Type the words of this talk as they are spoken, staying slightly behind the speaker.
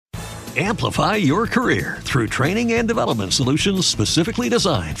Amplify your career through training and development solutions specifically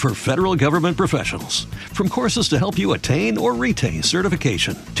designed for federal government professionals. From courses to help you attain or retain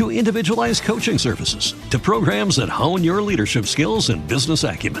certification, to individualized coaching services, to programs that hone your leadership skills and business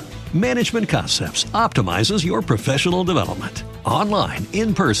acumen, Management Concepts optimizes your professional development. Online,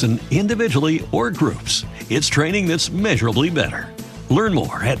 in person, individually, or groups, it's training that's measurably better. Learn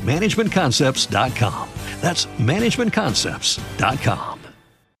more at managementconcepts.com. That's managementconcepts.com.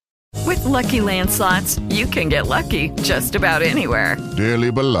 With Lucky Land Slots, you can get lucky just about anywhere.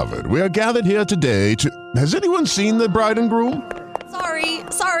 Dearly beloved, we are gathered here today to... Has anyone seen the bride and groom?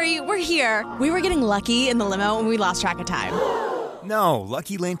 Sorry, we're here. We were getting lucky in the limo and we lost track of time. No,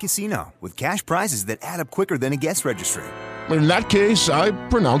 Lucky Land Casino, with cash prizes that add up quicker than a guest registry. In that case, I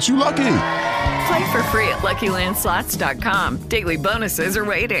pronounce you lucky. Play for free at LuckyLandSlots.com. Daily bonuses are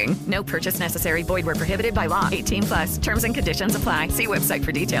waiting. No purchase necessary. Void where prohibited by law. 18+. Terms and conditions apply. See website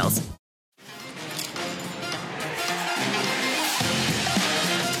for details.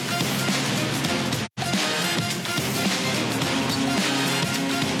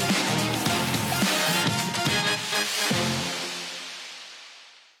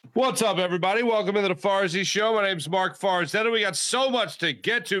 What's up, everybody? Welcome into the Farzy Show. My name's Mark Farzy. We got so much to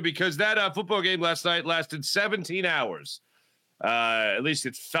get to because that football game last night lasted 17 hours. At least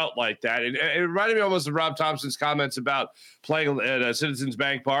it felt like that. It reminded me almost of Rob Thompson's comments about playing at Citizens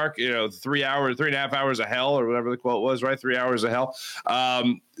Bank Park, 3.5 hours of hell, or whatever the quote was, right? 3 hours of hell.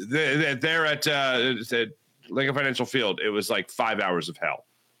 There at Lincoln Financial Field, it was like 5 hours of hell,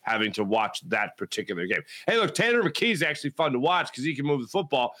 having to watch that particular game. Hey, look, Tanner McKee's actually fun to watch because he can move the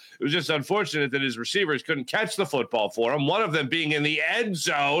football. It was just unfortunate that his receivers couldn't catch the football for him, one of them being in the end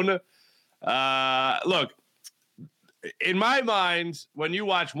zone. Look, in my mind, when you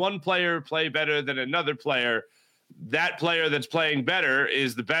watch one player play better than another player, that player that's playing better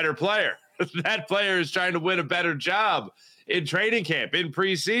is the better player. That player is trying to win a better job in training camp, in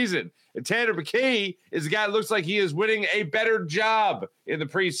preseason. And Tanner McKee is the guy that looks like he is winning a better job in the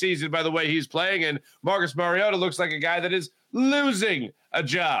preseason by the way he's playing. And Marcus Mariota looks like a guy that is losing a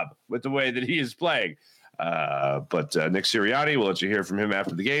job with the way that he is playing. But Nick Sirianni, we'll let you hear from him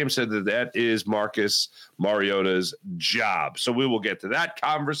after the game, said that is Marcus Mariota's job. So we will get to that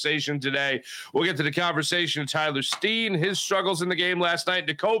conversation today. We'll get to the conversation of Tyler Steen, his struggles in the game last night.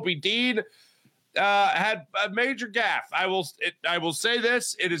 Nakobe Dean had a major gaffe. I will say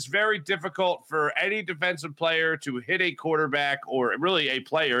this: it is very difficult for any defensive player to hit a quarterback or really a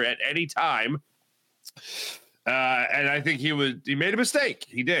player at any time. And I think he made a mistake.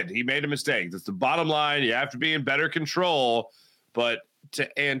 He did. He made a mistake. That's the bottom line. You have to be in better control, but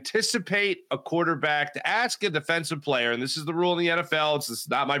to anticipate a quarterback, to ask a defensive player, and this is the rule in the NFL. It's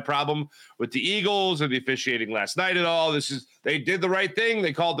not my problem with the Eagles or the officiating last night at all. They did the right thing.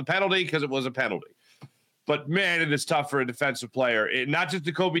 They called the penalty because it was a penalty. But man, it is tough for a defensive player, not just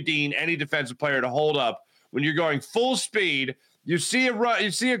Nakobe Dean, any defensive player to hold up when you're going full speed. You see a run,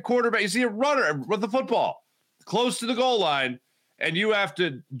 you see a quarterback, you see a runner with the football close to the goal line, and you have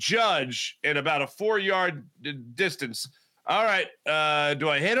to judge in about a 4-yard distance. All right, do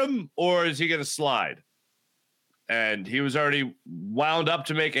I hit him or is he going to slide? And he was already wound up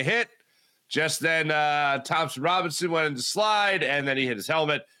to make a hit. Just then, Thompson Robinson went into slide, and then he hit his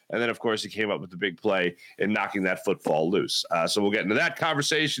helmet. And then, of course, he came up with the big play in knocking that football loose. So we'll get into that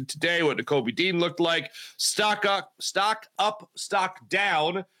conversation today, what Nakobe Dean looked like. Stock up, stock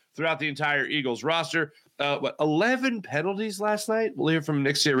down throughout the entire Eagles roster. 11 penalties last night? We'll hear from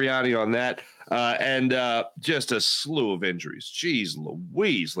Nick Sirianni on that. And just a slew of injuries. Jeez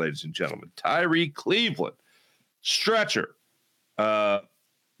Louise, ladies and gentlemen. Tyree Cleveland, stretcher.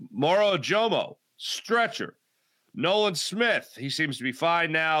 Moro Jomo, stretcher. Nolan Smith, he seems to be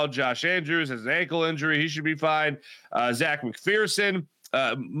fine now. Josh Andrews has an ankle injury. He should be fine. Zach McPherson,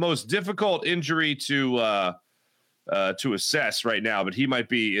 most difficult injury to assess right now, but he might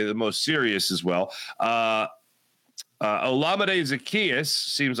be the most serious as well. Olamide Zaccheaus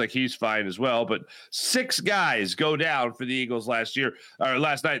seems like he's fine as well, but 6 guys go down for the Eagles last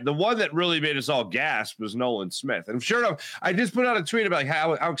night. The one that really made us all gasp was Nolan Smith. And sure enough, I just put out a tweet about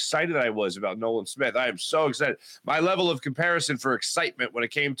how excited I was about Nolan Smith. I am so excited. My level of comparison for excitement when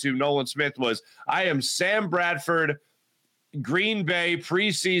it came to Nolan Smith was I am Sam Bradford, Green Bay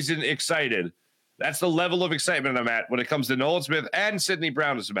preseason excited. That's the level of excitement I'm at when it comes to Nolan Smith and Sidney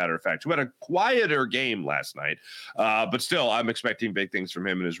Brown, as a matter of fact, who had a quieter game last night. But still, I'm expecting big things from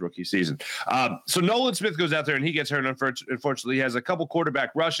him in his rookie season. So Nolan Smith goes out there and he gets hurt. Unfortunately, he has a couple quarterback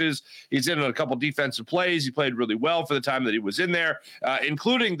rushes. He's in on a couple defensive plays. He played really well for the time that he was in there,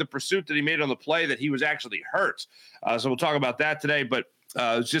 including the pursuit that he made on the play that he was actually hurt. So we'll talk about that today. But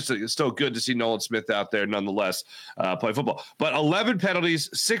It's still good to see Nolan Smith out there nonetheless play football. But 11 penalties,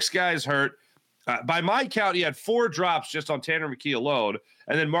 6 guys hurt. By my count, he had 4 drops just on Tanner McKee alone.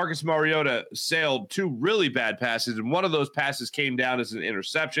 And then Marcus Mariota sailed 2 really bad passes. And one of those passes came down as an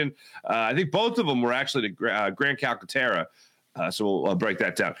interception. I think both of them were actually to Grant Calcaterra. So we'll break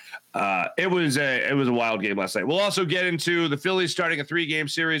that down. It was a wild game last night. We'll also get into the Phillies starting a 3-game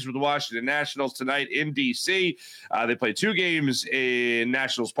series with the Washington Nationals tonight in D.C. They play 2 games in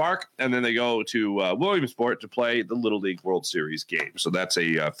Nationals Park, and then they go to Williamsport to play the Little League World Series game. So that's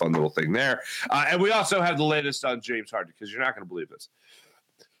a fun little thing there. And we also have the latest on James Harden, because you're not going to believe this.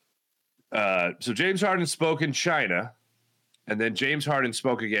 So James Harden spoke in China. And then James Harden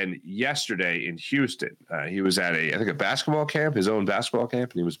spoke again yesterday in Houston. He was at a basketball camp, his own basketball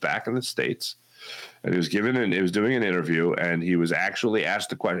camp, and he was back in the States. And he was doing an interview, and he was actually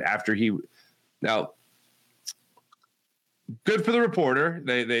asked the question after now, good for the reporter.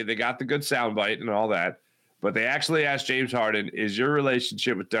 They got the good soundbite and all that, but they actually asked James Harden, "Is your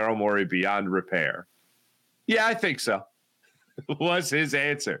relationship with Daryl Morey beyond repair?" "Yeah, I think so," was his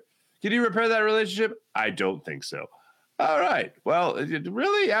answer. "Can you repair that relationship?" "I don't think so." All right. Well,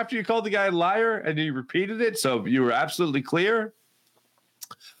 really, after you called the guy a liar and you repeated it, so you were absolutely clear?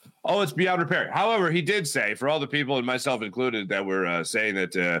 Oh, it's beyond repair. However, he did say, for all the people, and myself included, that were saying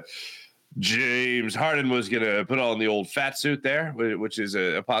that James Harden was going to put on the old fat suit there, which is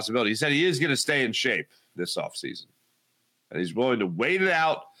a possibility. He said he is going to stay in shape this offseason. And he's willing to wait it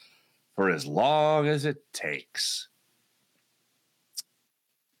out for as long as it takes.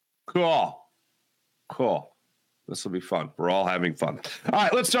 Cool. This will be fun. We're all having fun. All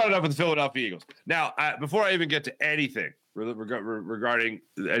right, let's start it off with the Philadelphia Eagles. Now, before I even get to anything regarding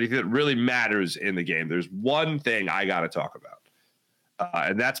anything that really matters in the game, there's one thing I got to talk about.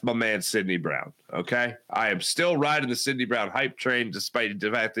 And that's my man, Sidney Brown. Okay. I am still riding the Sidney Brown hype train, despite the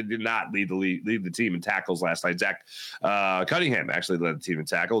fact that he did not lead the team in tackles last night. Zach Cunningham actually led the team in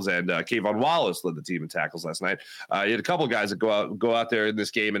tackles, and Kayvon Wallace led the team in tackles last night. You had a couple of guys that go out there in this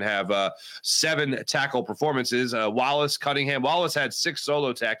game and have 7 tackle performances. Wallace had 6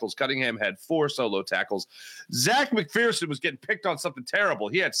 solo tackles. Cunningham had 4 solo tackles. Zach McPherson was getting picked on something terrible.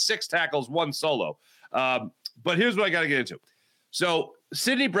 He had 6 tackles, 1 solo. But here's what I got to get into. So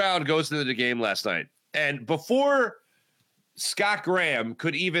Sidney Brown goes into the game last night, and before Scott Graham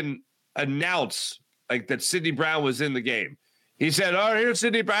could even announce that Sidney Brown was in the game, he said, "Oh, here's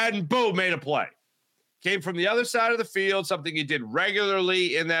Sidney Brown," and boom, made a play. Came from the other side of the field, something he did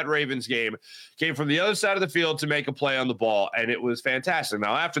regularly in that Ravens game. Came from the other side of the field to make a play on the ball, and it was fantastic.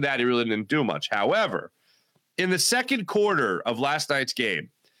 Now, after that, he really didn't do much. However, in the second quarter of last night's game,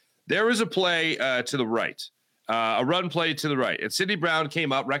 there was a play to the right. A run play to the right. And Sidney Brown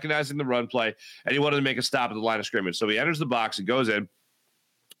came up, recognizing the run play, and he wanted to make a stop at the line of scrimmage. So he enters the box and goes in.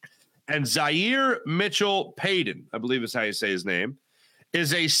 And Zaire Mitchell Payton, I believe is how you say his name,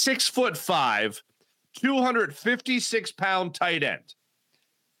 is a 6'5", 256-pound tight end.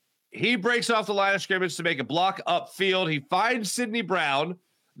 He breaks off the line of scrimmage to make a block upfield. He finds Sidney Brown.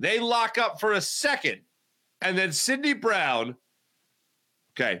 They lock up for a second. And then Sidney Brown,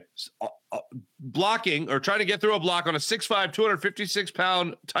 blocking or trying to get through a block on a 6'5",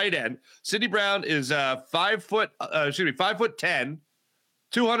 256-pound tight end. Sidney Brown is 5'10",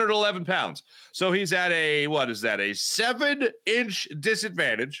 211 pounds. So he's at a 7-inch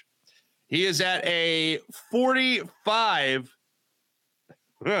disadvantage. He is at a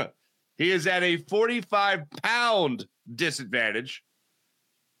 45-pound disadvantage.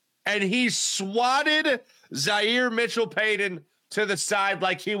 And he swatted Zaire Mitchell Payton to the side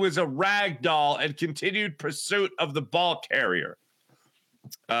like he was a rag doll and continued pursuit of the ball carrier.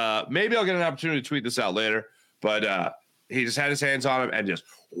 Maybe I'll get an opportunity to tweet this out later, but he just had his hands on him and just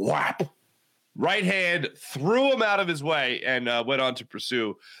whap. Right hand, threw him out of his way and went on to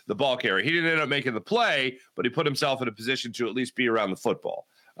pursue the ball carrier. He didn't end up making the play, but he put himself in a position to at least be around the football.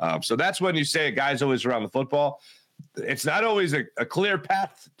 So that's when you say a guy's always around the football. It's not always a clear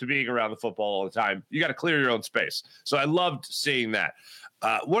path to being around the football all the time. You got to clear your own space. So I loved seeing that.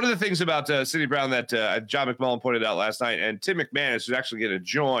 One of the things about Sidney Brown that John McMullen pointed out last night, and Tim McManus is actually going to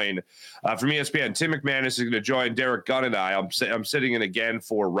join from ESPN. Tim McManus is going to join Derek Gunn and I. I'm sitting in again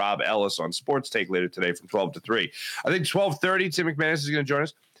for Rob Ellis on Sports Take later today from 12 to 3. I think 12:30, Tim McManus is going to join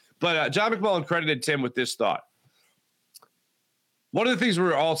us. But John McMullen credited Tim with this thought. One of the things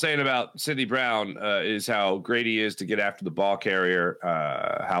we're all saying about Sidney Brown is how great he is to get after the ball carrier,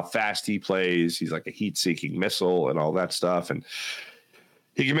 how fast he plays. He's like a heat-seeking missile and all that stuff, and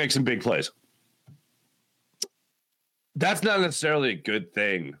he can make some big plays. That's not necessarily a good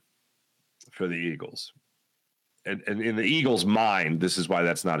thing for the Eagles. And in the Eagles' mind, this is why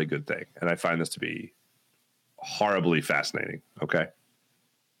that's not a good thing. And I find this to be horribly fascinating. Okay.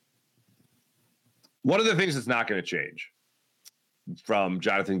 One of the things that's not going to change from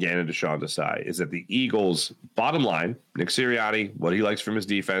Jonathan Gannon to Sean Desai is that the Eagles' bottom line, Nick Sirianni, what he likes from his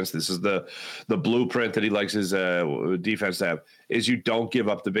defense, this is the blueprint that he likes his defense to have, is you don't give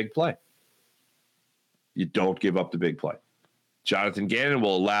up the big play. You don't give up the big play. Jonathan Gannon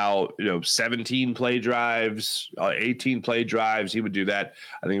will allow 17 play drives, 18 play drives. He would do that.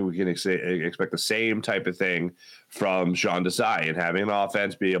 I think we can expect the same type of thing from Sean Desai, and having an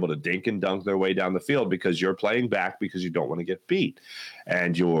offense be able to dink and dunk their way down the field because you're playing back because you don't want to get beat,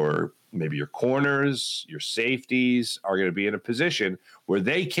 and maybe your corners, your safeties are going to be in a position where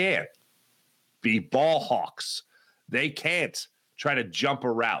they can't be ball hawks. They can't try to jump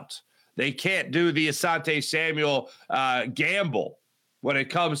a route. They can't do the Asante Samuel gamble when it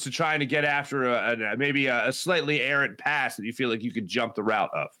comes to trying to get after maybe a slightly errant pass that you feel like you could jump the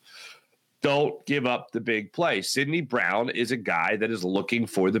route of. Don't give up the big play. Sidney Brown is a guy that is looking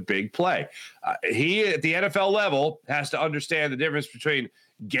for the big play. He, at the NFL level, has to understand the difference between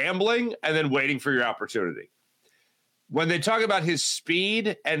gambling and then waiting for your opportunity. When they talk about his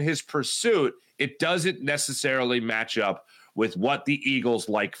speed and his pursuit, it doesn't necessarily match up with what the Eagles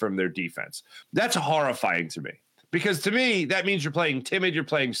like from their defense. That's horrifying to me, because to me, that means you're playing timid, you're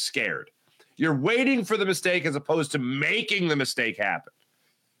playing scared. You're waiting for the mistake as opposed to making the mistake happen.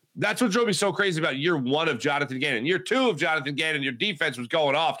 That's what drove me so crazy about year one of Jonathan Gannon. Year two of Jonathan Gannon, your defense was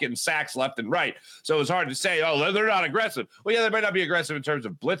going off, getting sacks left and right. So it was hard to say, oh, they're not aggressive. Well, yeah, they might not be aggressive in terms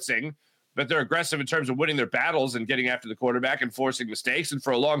of blitzing, but they're aggressive in terms of winning their battles and getting after the quarterback and forcing mistakes. And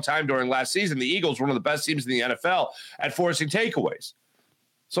for a long time during last season, the Eagles were one of the best teams in the NFL at forcing takeaways.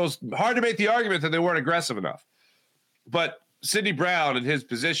 So it's hard to make the argument that they weren't aggressive enough. But Sidney Brown in his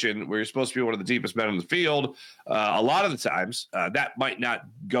position, where you're supposed to be one of the deepest men on the field, a lot of the times that might not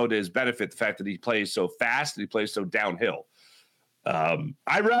go to his benefit, the fact that he plays so fast and he plays so downhill.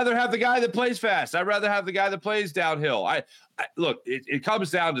 I'd rather have the guy that plays fast. I'd rather have the guy that plays downhill. Look, it comes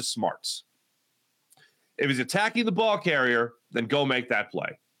down to smarts. If he's attacking the ball carrier, then go make that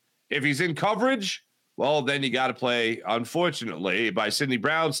play. If he's in coverage, well, then you got to play, unfortunately, by Sidney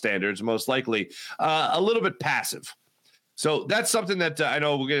Brown standards, most likely a little bit passive. So that's something that I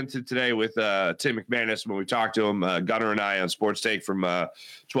know we'll get into today with Tim McManus when we talk to him, Gunner and I on Sports Take from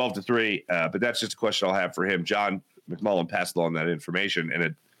 12 to 3. But that's just a question I'll have for him. John McMullen passed along that information, and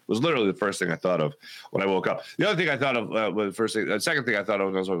it was literally the first thing I thought of when I woke up. The other thing I thought of was the second thing I thought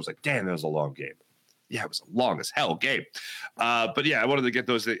of was like, damn, that was a long game. Yeah, it was a long as hell game. But yeah, I wanted to get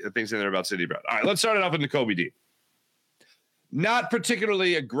those things in there about Sidney Brown. All right, let's start it off with Nakobe Dean. Not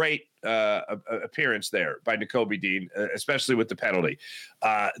particularly a great appearance there by Nakobe Dean, especially with the penalty.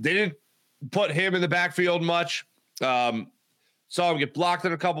 They didn't put him in the backfield much. Saw him get blocked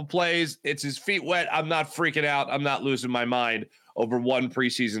in a couple plays. It's his feet wet. I'm not freaking out. I'm not losing my mind over one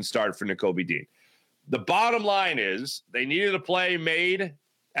preseason start for Nakobe Dean. The bottom line is they needed a play made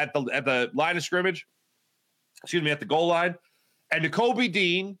at the line of scrimmage. At the goal line. And Nakobe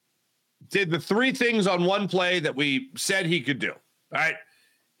Dean did the three things on one play that we said he could do. All right.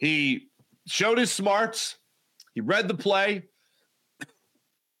 He showed his smarts. He read the play.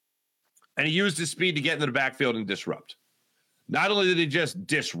 And he used his speed to get into the backfield and disrupt. Not only did he just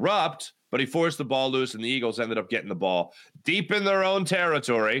disrupt, but he forced the ball loose, and the Eagles ended up getting the ball deep in their own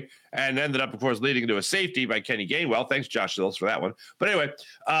territory and ended up, of course, leading to a safety by Kenny Gainwell. Thanks, Josh Sills, for that one. But anyway,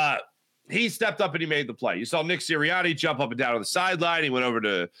 he stepped up and he made the play. You saw Nick Sirianni jump up and down on the sideline. He went over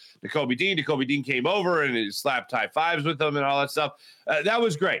to Nakobe Dean. Nakobe Dean came over and he slapped high fives with him and all that stuff. That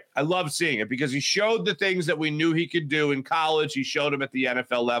was great. I love seeing it because he showed the things that we knew he could do in college. He showed them at the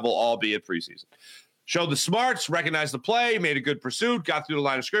NFL level, albeit preseason. Showed the smarts, recognized the play, made a good pursuit, got through the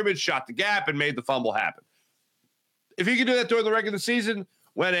line of scrimmage, shot the gap, and made the fumble happen. If he can do that during the regular season,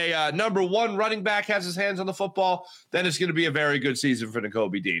 when a number one running back has his hands on the football, then it's going to be a very good season for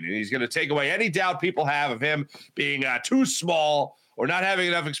Nakobe Dean. And he's going to take away any doubt people have of him being too small or not having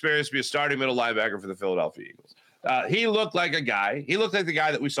enough experience to be a starting middle linebacker for the Philadelphia Eagles. He looked like a guy. He looked like the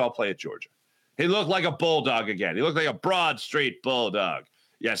guy that we saw play at Georgia. He looked like a bulldog again. He looked like a Broad Street bulldog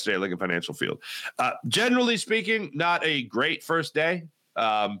yesterday at Lincoln Financial Field. Generally speaking, not a great first day,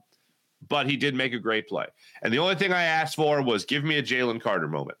 but he did make a great play. And the only thing I asked for was give me a Jalen Carter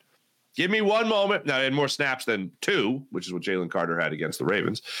moment. Give me one moment. Now, I had more snaps than two, which is what Jalen Carter had against the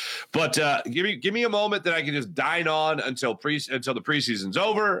Ravens. But give me a moment that I can just dine on until the preseason's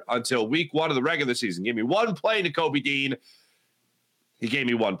over, until week one of the regular season. Give me one play, Nakobe Dean. He gave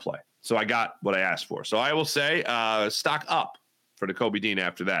me one play. So I got what I asked for. So I will say stock up for Nakobe Dean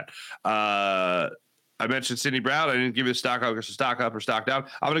after that. I mentioned Sidney Brown. I didn't give you a stock up, stock up or stock down.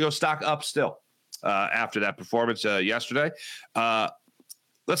 I'm going to go stock up still after that performance yesterday.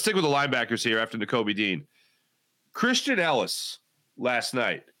 Let's stick with the linebackers here after Nakobe Dean. Christian Ellis last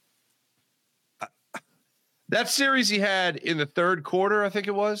night. That series he had in the third quarter, I think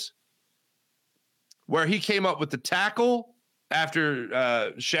it was, where he came up with the tackle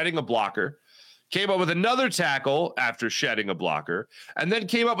after shedding a blocker, came up with another tackle after shedding a blocker, and then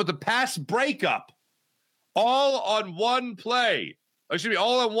came up with the pass breakup all on one play. Excuse me,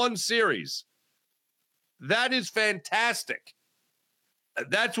 all on one series. That is fantastic.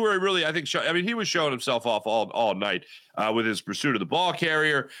 That's where he really, I think, he was showing himself off all night with his pursuit of the ball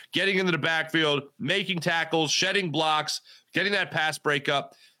carrier, getting into the backfield, making tackles, shedding blocks, getting that pass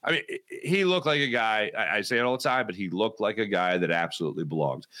breakup. I mean, he looked like a guy, I say it all the time, but he looked like a guy that absolutely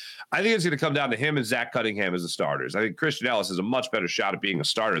belonged. I think it's going to come down to him and Zach Cunningham as the starters. I think Christian Ellis has a much better shot at being a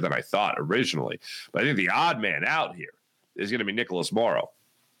starter than I thought originally. But I think the odd man out here is going to be Nicholas Morrow.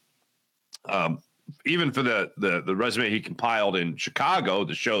 Even for the resume he compiled in Chicago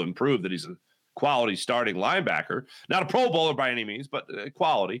to show and prove that he's a quality starting linebacker, not a Pro Bowler by any means, but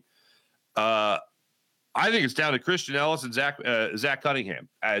quality. I think it's down to Christian Ellis and Zach Cunningham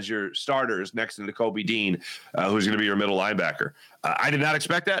as your starters next to Nakobe Dean, who's going to be your middle linebacker. I did not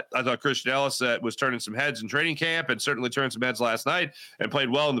expect that. I thought Christian Ellis was turning some heads in training camp and certainly turned some heads last night and played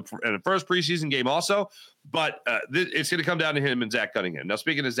well in the first preseason game also. But it's going to come down to him and Zach Cunningham. Now,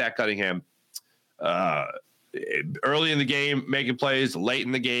 speaking of Zach Cunningham, early in the game, making plays, late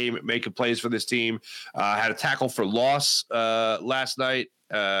in the game, making plays for this team, had a tackle for loss last night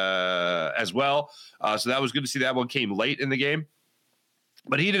as well. So that was good to see. That one came late in the game,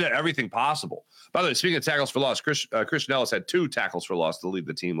 but he did everything possible. By the way, speaking of tackles for loss, Christian Ellis had 2 tackles for loss to lead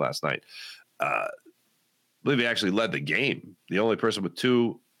the team last night. I believe he actually led the game. The only person with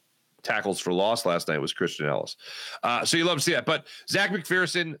 2 tackles for loss last night was Christian Ellis. So you love to see that. But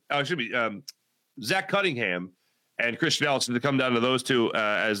Zach Cunningham and Christian Ellis to come down to those two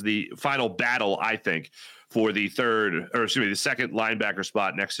as the final battle, I think, for the the second linebacker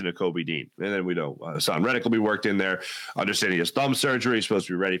spot next to Nakobe Dean. And then we know Hassan Reddick will be worked in there, understanding his thumb surgery. He's supposed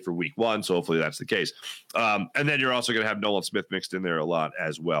to be ready for week 1, so hopefully that's the case. And then you're also going to have Nolan Smith mixed in there a lot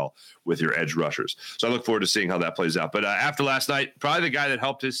as well with your edge rushers. So I look forward to seeing how that plays out. But after last night, probably the guy that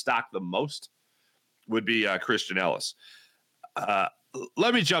helped his stock the most would be Christian Ellis.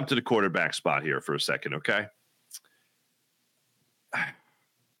 Let me jump to the quarterback spot here for a second, okay?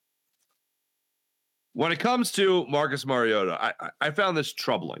 When it comes to Marcus Mariota, I found this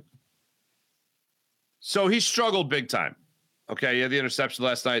troubling. So he struggled big time. Okay, he had the interception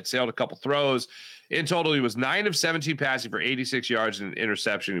last night, sailed a couple throws. In total, he was 9 of 17 passing for 86 yards and an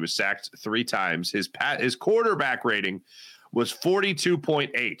interception. He was sacked 3 times. His quarterback rating was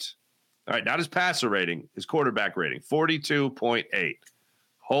 42.8. All right, not his passer rating, his quarterback rating, 42.8.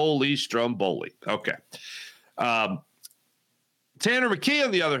 Holy Stromboli. Okay. Tanner McKee,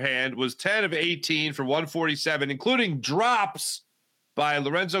 on the other hand, was 10 of 18 for 147, including drops by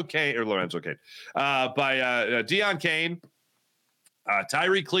Deon Cain,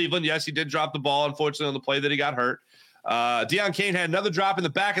 Tyree Cleveland. Yes, he did drop the ball, unfortunately, on the play that he got hurt. Deon Cain had another drop in the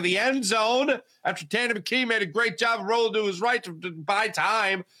back of the end zone after Tanner McKee made a great job of rolling to his right to buy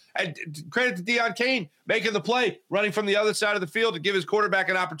time. And credit to Deon Cain making the play, running from the other side of the field to give his quarterback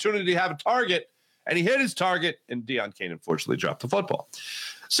an opportunity to have a target. And he hit his target, and Deon Cain unfortunately dropped the football.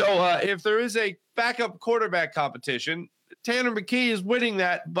 So if there is a backup quarterback competition, Tanner McKee is winning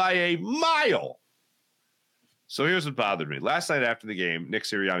that by a mile. So here's what bothered me. Last night after the game, Nick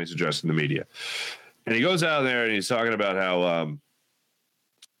Sirianni's addressing the media. And he goes out there and he's talking about how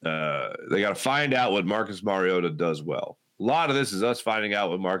they got to find out what Marcus Mariota does well. A lot of this is us finding out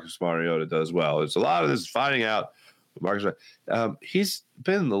what Marcus Mariota does well. It's a lot of this is finding out what Marcus. He's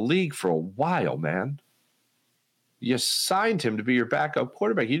been in the league for a while, man. You signed him to be your backup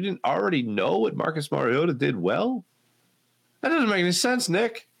quarterback. You didn't already know what Marcus Mariota did well? That doesn't make any sense,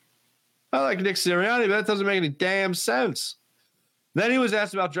 Nick. I like Nick Sirianni, but that doesn't make any damn sense. Then he was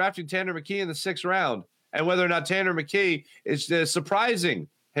asked about drafting Tanner McKee in the 6th round and whether or not Tanner McKee is surprising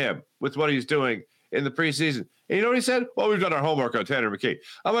him with what he's doing in the preseason. And you know what he said? Well, we've done our homework on Tanner McKee.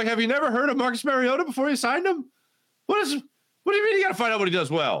 I'm like, have you never heard of Marcus Mariota before you signed him? What do you mean you got to find out what he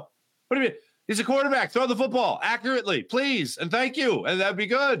does well? What do you mean? He's a quarterback. Throw the football accurately, please, and thank you, and that'd be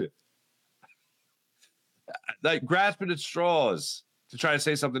good. Like grasping at straws to try to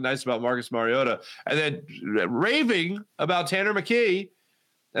say something nice about Marcus Mariota, and then raving about Tanner McKee,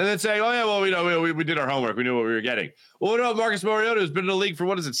 and then saying, "Oh yeah, well we did our homework. We knew what we were getting." Well, what about Marcus Mariota, who's been in the league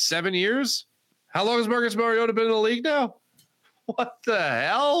for 7 years? How long has Marcus Mariota been in the league now? What the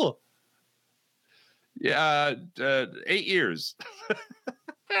hell? Yeah, 8 years.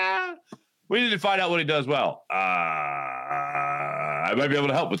 We need to find out what he does well. I might be able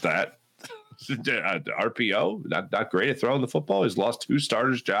to help with that. RPO, not great at throwing the football. He's lost 2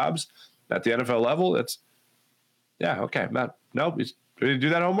 starters' jobs at the NFL level. Okay. We didn't do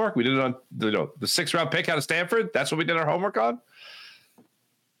that homework. We did it on the 6th-round pick out of Stanford. That's what we did our homework on.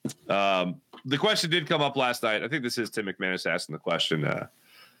 The question did come up last night. I think this is Tim McManus asking the question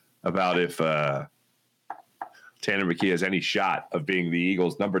about if Tanner McKee has any shot of being the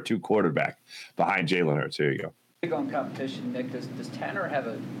Eagles' number 2 quarterback behind Jalen Hurts. Here you go. Big on competition, Nick. Does Tanner have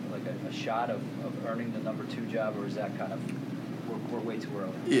a shot of earning the number 2 job, or is that kind of we're way too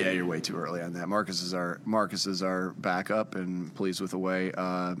early? Yeah, you're way too early on that. Marcus is our backup, and pleased with the way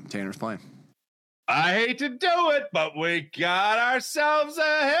Tanner's playing. I hate to do it, but we got ourselves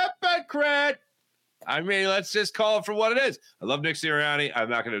a hypocrite. I mean, let's just call it for what it is. I love Nick Sirianni. I'm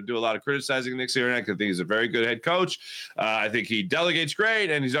not going to do a lot of criticizing Nick Sirianni because I think he's a very good head coach. I think he delegates great,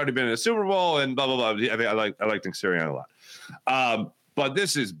 and he's already been in a Super Bowl and blah, blah, blah. I like Nick Sirianni a lot. But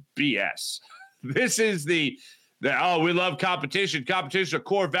this is BS. This is we love competition. Competition, a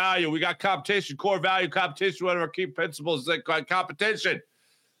core value. We got competition, core value, competition. One of our key principles is competition.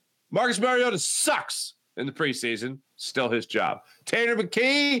 Marcus Mariota sucks in the preseason. Still his job. Tanner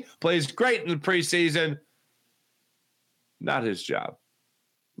McKee plays great in the preseason. Not his job.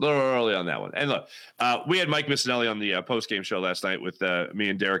 A little early on that one. And look, we had Mike Missinelli on the post-game show last night with me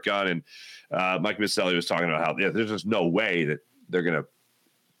and Derek Gunn, and Mike Missinelli was talking about how there's just no way that they're going to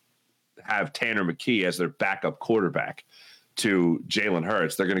have Tanner McKee as their backup quarterback to Jalen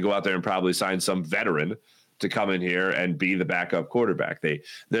Hurts. They're going to go out there and probably sign some veteran to come in here and be the backup quarterback.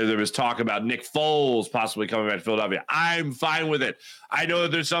 There was talk about Nick Foles possibly coming back to Philadelphia. I'm fine with it. I know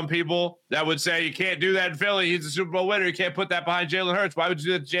that there's some people that would say you can't do that in Philly. He's a Super Bowl winner. You can't put that behind Jalen Hurts. Why would you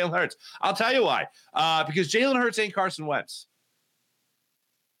do that to Jalen Hurts? I'll tell you why. Because Jalen Hurts ain't Carson Wentz.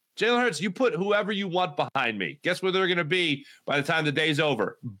 Jalen Hurts, you put whoever you want behind me. Guess where they're going to be by the time the day's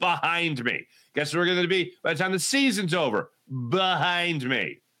over? Behind me. Guess where they're going to be by the time the season's over? Behind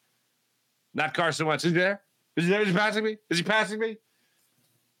me. Not Carson Wentz. Is he there? Is he there? Is he passing me? Is he passing me?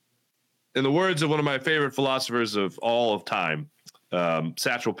 In the words of one of my favorite philosophers of all of time,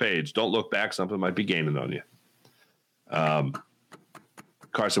 Satchel Paige, don't look back. Something might be gaining on you.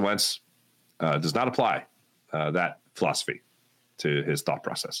 Carson Wentz does not apply that philosophy to his thought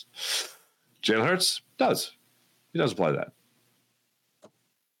process. Jalen Hurts does. He does apply that.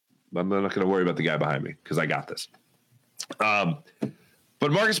 I'm not going to worry about the guy behind me because I got this.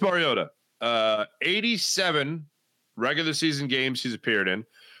 But Marcus Mariota, 87 regular season games he's appeared in.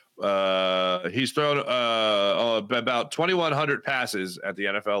 He's thrown about 2,100 passes at the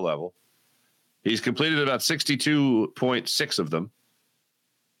NFL level. He's completed about 62.6 of them.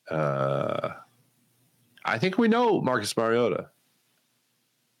 I think we know Marcus Mariota.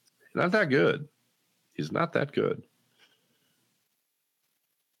 Not that good. He's not that good.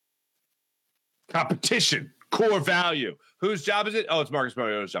 Competition, core value. Whose job is it? Oh, it's Marcus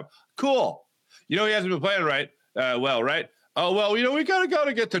Mariota's job. Cool. He hasn't been playing right. Right? Oh, well, we got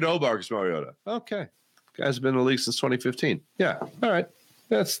to get to know Marcus Mariota. Okay. Guy's been in the league since 2015. Yeah. All right.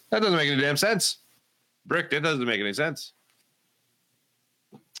 That doesn't make any damn sense. Brick, that doesn't make any sense.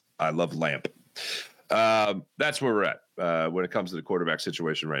 I love Lamp. That's where we're at when it comes to the quarterback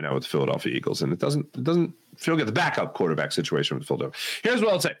situation right now with the Philadelphia Eagles. And it doesn't feel good. The backup quarterback situation with Philadelphia. Here's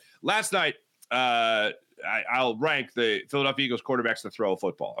what I'll say. Last night, I'll rank the Philadelphia Eagles quarterbacks to throw a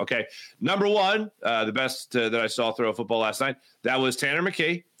football. Okay. Number 1, the best that I saw throw a football last night, that was Tanner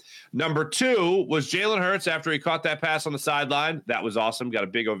McKee. Number 2 was Jalen Hurts after he caught that pass on the sideline. That was awesome. Got a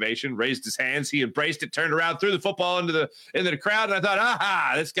big ovation, raised his hands. He embraced it, turned around, threw the football into the crowd. And I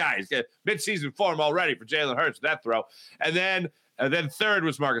thought, this guy's got midseason form already for Jalen Hurts, that throw. And then third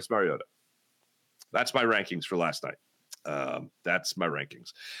was Marcus Mariota. That's my rankings for last night. That's my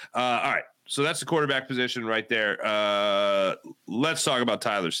rankings. All right. So that's the quarterback position right there. Let's talk about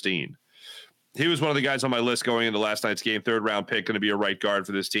Tyler Steen. He was one of the guys on my list going into last night's game. 3rd round pick, going to be a right guard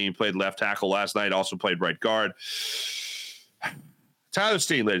for this team. Played left tackle last night, also played right guard. Tyler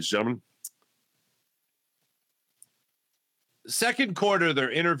Steen, ladies and gentlemen. Second quarter,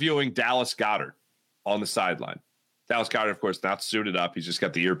 they're interviewing Dallas Goedert on the sideline. Dallas Goedert, of course, not suited up. He's just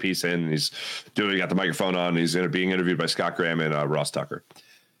got the earpiece in, and he's got the microphone on. He's being interviewed by Scott Graham and Ross Tucker.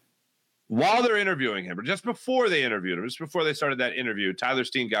 While they're interviewing him, or just before they interviewed him, just before they started that interview, Tyler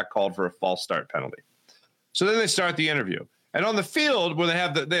Steen got called for a false start penalty. So then they start the interview. And on the field where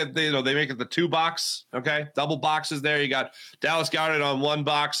they make it the 2 box, okay, double boxes there. You got Dallas Goedert on 1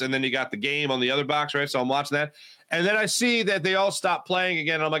 box, and then you got the game on the other box, right? So I'm watching that, and then I see that they all stop playing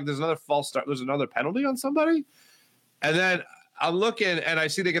again. And I'm like, there's another false start. There's another penalty on somebody, and then I'm looking and I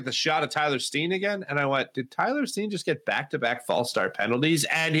see they get the shot of Tyler Steen again, and I went, did Tyler Steen just get back-to-back false start penalties?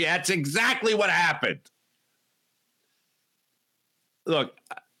 And that's exactly what happened. Look,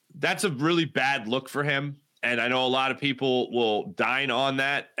 that's a really bad look for him. And I know a lot of people will dine on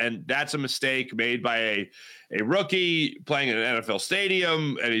that. And that's a mistake made by a rookie playing in an NFL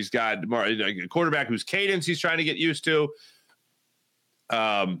stadium. And he's got a quarterback whose cadence he's trying to get used to.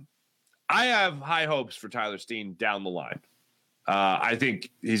 I have high hopes for Tyler Steen down the line. I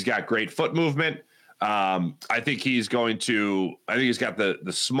think he's got great foot movement. I think he's got the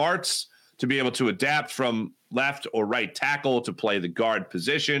smarts to be able to adapt from left or right tackle to play the guard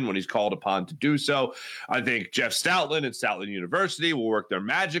position when he's called upon to do so. I think Jeff Stoutland and Stoutland University will work their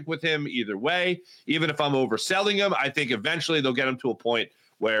magic with him either way. Even if I'm overselling him, I think eventually they'll get him to a point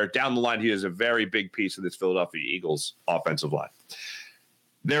where down the line he is a very big piece of this Philadelphia Eagles offensive line.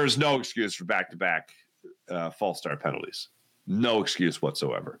 There is no excuse for back-to-back false start penalties. No excuse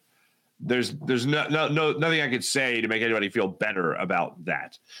whatsoever. There's nothing I could say to make anybody feel better about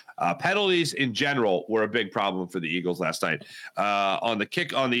that. Penalties in general were a big problem for the Eagles last night. On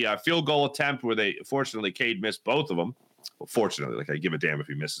the field goal attempt where fortunately Cade missed both of them. Well, fortunately, like I give a damn if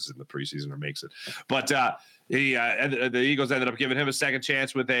he misses in the preseason or makes it. But the Eagles ended up giving him a second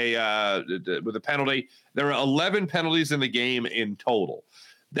chance with a penalty. There were 11 penalties in the game in total.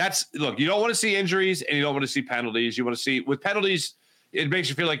 Look, you don't want to see injuries and you don't want to see penalties. You want to see with penalties. It makes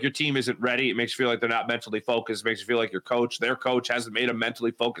you feel like your team isn't ready. It makes you feel like they're not mentally focused. It makes you feel like their coach hasn't made them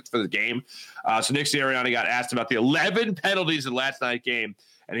mentally focused for the game. So Nick Sirianni got asked about the 11 penalties in last night's game,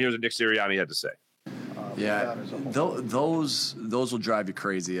 and here's what Nick Sirianni had to say. Yeah, those will drive you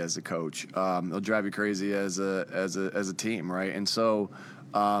crazy as a coach. They'll drive you crazy as a team, right? And so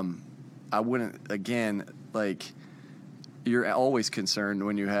I wouldn't you're always concerned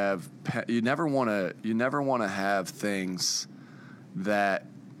when you never want to have things that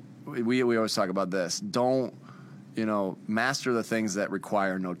we always talk about this. Don't, master the things that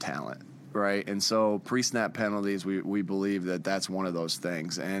require no talent, right? And so pre-snap penalties, we believe that that's one of those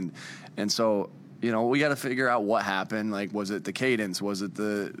things. And so, we got to figure out what happened. Like, was it the cadence? Was it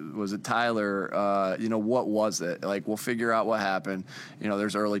Tyler? What was it? Like, we'll figure out what happened.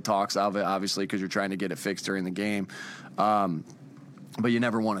 There's early talks of it, obviously, because you're trying to get it fixed during the game. But you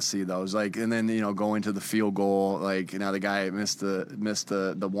never want to see those. Like, and then going to the field goal. Like, the guy missed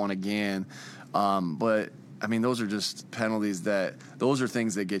the one again. But I mean, those are just penalties those are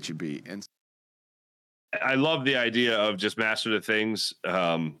things that get you beat. And I love the idea of just master the things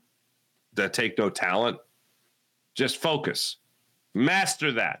that take no talent. Just focus,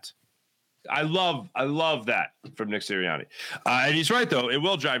 master that. I love that from Nick Sirianni. And he's right though. It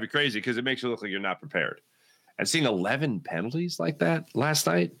will drive you crazy because it makes you look like you're not prepared. And seeing 11 penalties like that last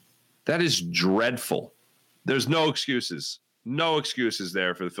night, that is dreadful. There's no excuses. No excuses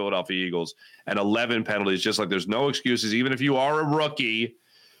there for the Philadelphia Eagles. And 11 penalties, just like there's no excuses. Even if you are a rookie,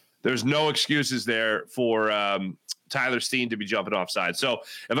 there's no excuses there for Tyler Steen to be jumping offside. So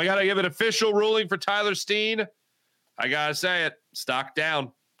if I got to give an official ruling for Tyler Steen, I got to say it. Stock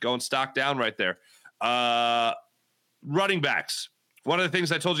down. Going stock down right there. Running backs. One of the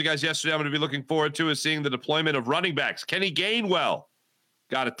things I told you guys yesterday I'm going to be looking forward to is seeing the deployment of running backs. Kenny Gainwell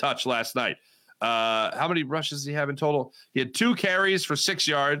got a touch last night. How many rushes does he have in total? He had 2 carries for 6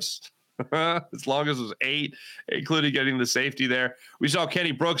 yards, as long as it was 8, including getting the safety there. We saw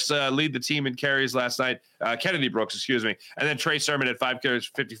Kenny Brooks lead the team in carries last night. Kennedy Brooks, excuse me. And then Trey Sermon had 5 carries,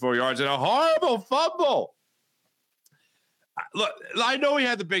 54 yards, and a horrible fumble. Look, I know he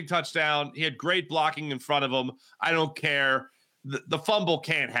had the big touchdown. He had great blocking in front of him. I don't care. The fumble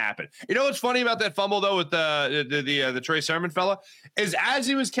can't happen. You know what's funny about that fumble though with the Trey Sermon fella is as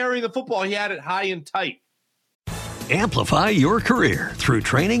he was carrying the football, he had it high and tight. Amplify your career through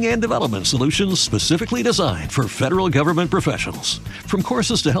training and development solutions specifically designed for federal government professionals. From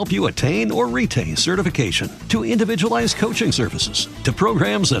courses to help you attain or retain certification, to individualized coaching services, to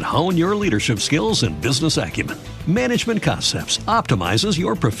programs that hone your leadership skills and business acumen, Management Concepts optimizes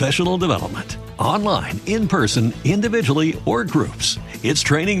your professional development. Online, in person, individually, or groups, it's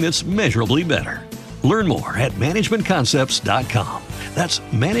training that's measurably better. Learn more at managementconcepts.com. That's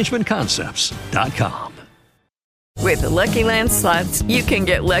managementconcepts.com. With the Lucky Land Slots, you can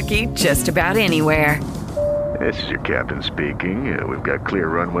get lucky just about anywhere. This is your captain speaking. We've got clear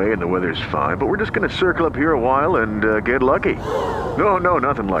runway and the weather's fine, but we're just going to circle up here a while and get lucky. No,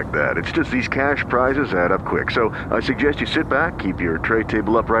 nothing like that. It's just these cash prizes add up quick. So I suggest you sit back, keep your tray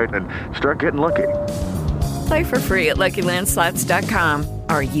table upright, and start getting lucky. Play for free at LuckyLandSlots.com.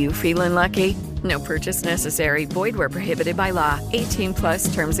 Are you feeling lucky? No purchase necessary. Void where prohibited by law. 18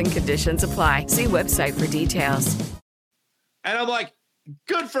 plus terms and conditions apply. See website for details. And I'm like,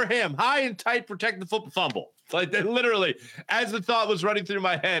 good for him. High and tight, protect the football fumble. Like literally, as the thought was running through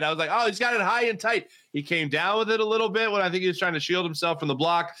my head, I was like, oh, he's got it high and tight. He came down with it a little bit when I think he was trying to shield himself from the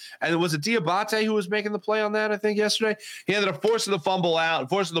block. And it was Diabate who was making the play on that, I think, yesterday. He ended up forcing the ball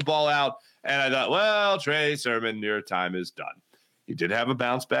out. And I thought, well, Trey Sermon, your time is done. He did have a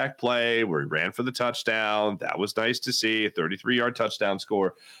bounce back play where he ran for the touchdown. That was nice to see, a 33-yard touchdown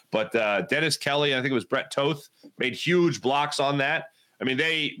score. But Dennis Kelly, I think it was Brett Toth, made huge blocks on that. I mean,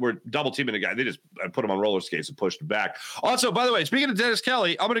 they were double teaming the guy. They just put him on roller skates and pushed him back. Also, by the way, speaking of Dennis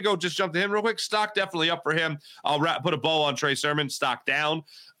Kelly, I'm going to go just jump to him real quick. Stock definitely up for him. I'll put a bow on Trey Sermon. Stock down.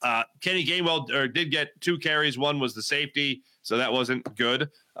 Kenny Gainwell did get 2 carries. One was the safety, so that wasn't good.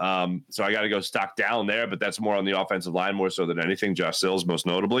 So I got to go stock down there, but that's more on the offensive line more so than anything. Josh Sills, most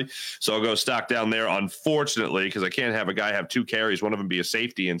notably. So I'll go stock down there, unfortunately, because I can't have a guy have 2 carries, one of them be a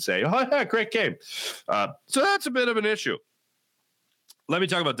safety, and say, oh, yeah, great game. So that's a bit of an issue. Let me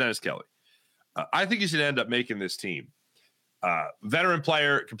talk about Dennis Kelly. I think he's going to end up making this team. Veteran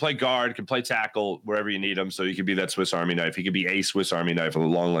player, can play guard, can play tackle wherever you need him. So he could be that Swiss Army knife. He could be a Swiss Army knife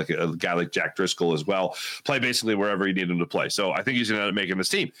along like a guy like Jack Driscoll as well. Play basically wherever you need him to play. So I think he's going to end up making this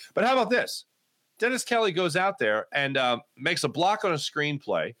team. But how about this? Dennis Kelly goes out there and makes a block on a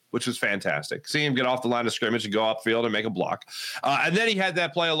screenplay, which was fantastic. Seeing him get off the line of scrimmage and go upfield and make a block. And then he had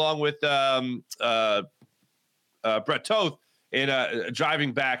that play along with Brett Toth in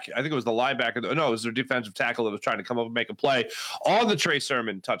driving back. I think it was the linebacker. No, it was their defensive tackle that was trying to come up and make a play on the Trey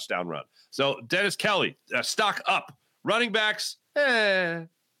Sermon touchdown run. So Dennis Kelly, stock up. Running backs,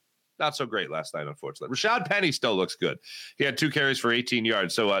 not so great last night, unfortunately. Rashad Penny still looks good. He had 2 carries for 18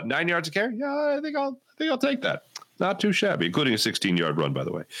 yards. So 9 yards a carry? Yeah, I think I'll take that. Not too shabby, including a 16-yard run, by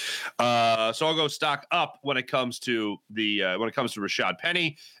the way. So I'll go stock up when it comes to Rashad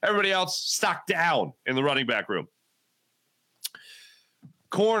Penny. Everybody else, stock down in the running back room.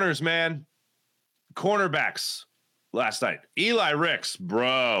 Corners, man. Cornerbacks last night. Eli Ricks,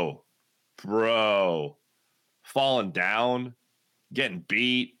 bro. Falling down, getting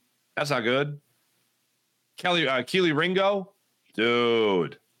beat. That's not good. Keely Ringo,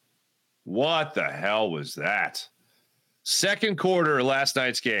 dude. What the hell was that? Second quarter of last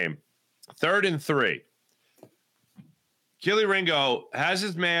night's game. 3rd and 3. Keely Ringo has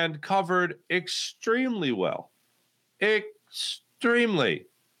his man covered extremely well. Extremely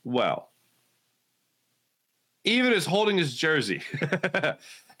well. Even as holding his jersey.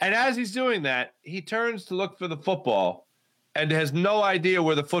 And as he's doing that, he turns to look for the football and has no idea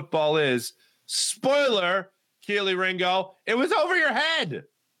where the football is. Spoiler, Keely Ringo, it was over your head.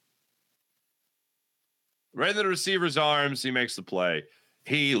 Right in the receiver's arms, he makes the play.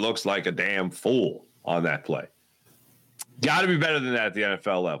 He looks like a damn fool on that play. Got to be better than that at the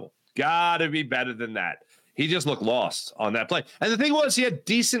NFL level. Got to be better than that. He just looked lost on that play. And the thing was, he had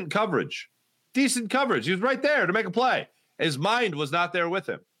decent coverage. He was right there to make a play. His mind was not there with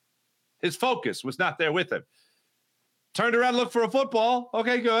him. His focus was not there with him. Turned around, looked for a football.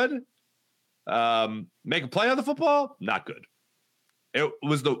 Okay, good. Make a play on the football? Not good. It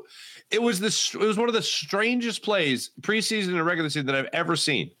was one of the strangest plays, preseason and regular season, that I've ever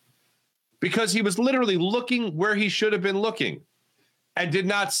seen. Because he was literally looking where he should have been looking and did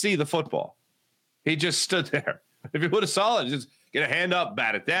not see the football. He just stood there. If he would have saw it, just get a hand up,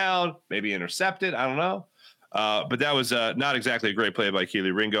 bat it down, maybe intercept it. I don't know. But that was not exactly a great play by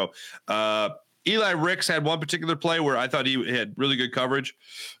Keely Ringo. Eli Ricks had one particular play where I thought he had really good coverage,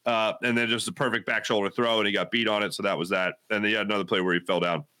 and then just a perfect back shoulder throw, and he got beat on it, so that was that. And then he had another play where he fell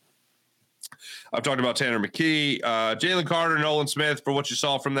down. I've talked about Tanner McKee, Jalen Carter, Nolan Smith, for what you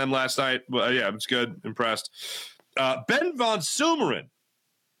saw from them last night. Well, yeah, it's good. Impressed. Ben Von Sumeren,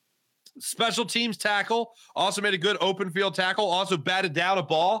 special teams tackle, also made a good open field tackle, also batted down a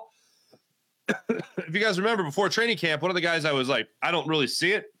ball. If you guys remember, before training camp, one of the guys I was like, I don't really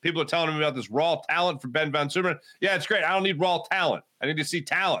see it. People are telling me about this raw talent for Ben Von Sumeren. Yeah, it's great. I don't need raw talent. I need to see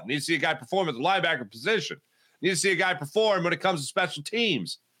talent. I need to see a guy perform at the linebacker position. I need to see a guy perform when it comes to special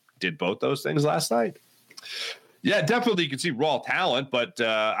teams. Did both those things last night. Yeah, definitely you can see raw talent, but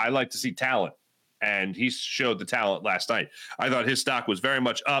I like to see talent. And he showed the talent last night. I thought his stock was very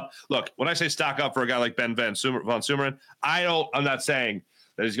much up. Look, when I say stock up for a guy like Ben Von Sumeren, I'm not saying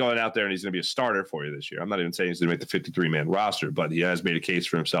that he's going out there and he's going to be a starter for you this year. I'm not even saying he's going to make the 53-man roster, but he has made a case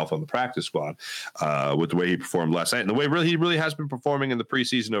for himself on the practice squad with the way he performed last night and the way he really has been performing in the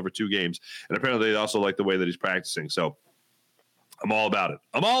preseason over 2 games. And apparently they also like the way that he's practicing. So I'm all about it.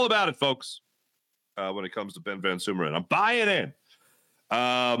 I'm all about it, folks, when it comes to Ben Van Sumeren. I'm buying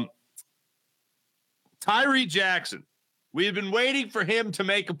in. Tyree Jackson. We've been waiting for him to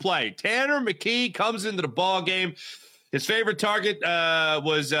make a play. Tanner McKee comes into the ball game. His favorite target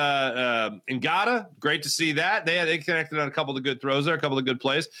was Ngata. Great to see that. They connected on a couple of good throws there, a couple of good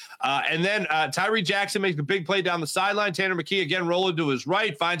plays. And then Tyree Jackson makes a big play down the sideline. Tanner McKee again rolling to his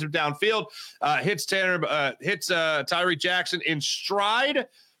right, finds him downfield, hits Tyree Jackson in stride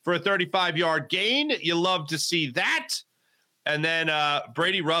for a 35-yard gain. You love to see that. And then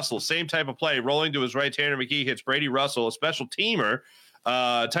Brady Russell, same type of play, rolling to his right. Tanner McKee hits Brady Russell, a special teamer,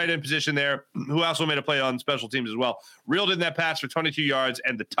 tight end position there, who also made a play on special teams as well. Reeled in that pass for 22 yards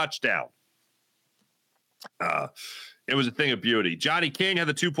and the touchdown. It was a thing of beauty. Johnny King had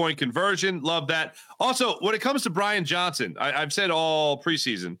the 2-point conversion. Love that. Also, when it comes to Brian Johnson, I've said all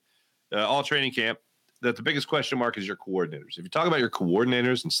preseason, all training camp, that the biggest question mark is your coordinators. If you talk about your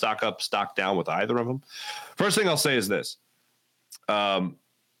coordinators and stock up, stock down with either of them, first thing I'll say is this. Draw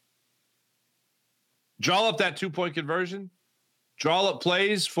up that 2-point conversion. Draw up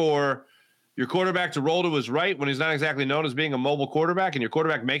plays for your quarterback to roll to his right when he's not exactly known as being a mobile quarterback, and your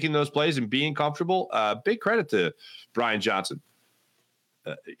quarterback making those plays and being comfortable. Big credit to Brian Johnson.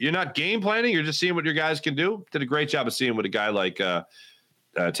 You're not game planning. You're just seeing what your guys can do. Did a great job of seeing what a guy like Tanner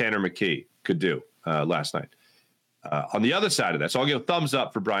McKee could do last night. On the other side of that, so I'll give a thumbs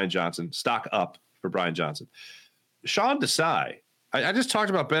up for Brian Johnson. Stock up for Brian Johnson. Sean Desai. I just talked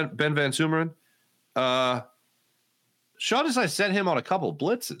about Ben Van Sumeren. Sean Desai sent him on a couple of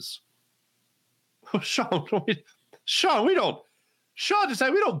blitzes. Sean Desai, we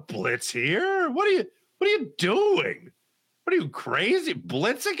don't blitz here. What are you doing? What are you, crazy?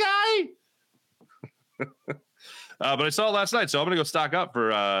 Blitz a guy? But I saw it last night, so I'm going to go stock up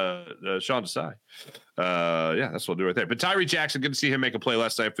for Sean Desai. Yeah, that's what I'll do right there. But Tyree Jackson, good to see him make a play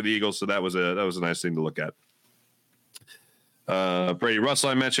last night for the Eagles, so that was a nice thing to look at. Brady Russell,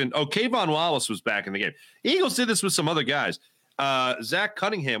 I mentioned. Oh, Kayvon Wallace was back in the game. Eagles did this with some other guys. Zach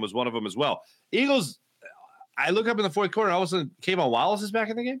Cunningham was one of them as well. Eagles, I look up in the fourth quarter, and all of a sudden, Kayvon Wallace is back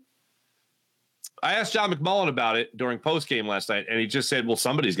in the game. I asked John McMullen about it during post-game last night, and he just said, well,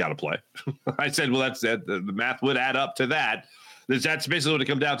 somebody's got to play. I said, well, that's that. The math would add up to that. That's basically what it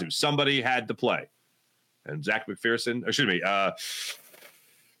comes down to. Somebody had to play. And Zach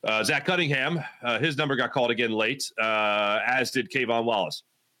Cunningham, his number got called again late, as did Kayvon Wallace.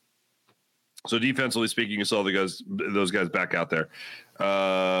 So defensively speaking, you saw those guys back out there.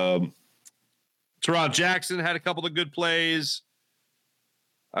 Teron Jackson had a couple of good plays.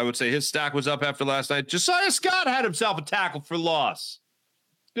 I would say his stock was up after last night. Josiah Scott had himself a tackle for loss.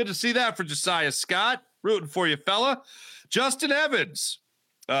 Good to see that for Josiah Scott. Rooting for you, fella. Justin Evans.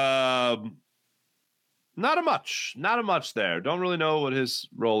 Not a much there. Don't really know what his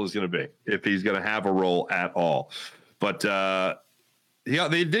role is going to be, if he's going to have a role at all. But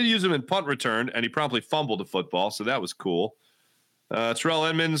they did use him in punt return, and he promptly fumbled the football, so that was cool. Terrell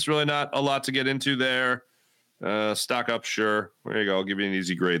Edmonds, really not a lot to get into there. Stock up, sure. There you go. I'll give you an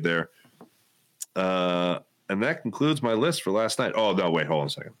easy grade there. And that concludes my list for last night. Oh, no, wait, hold on a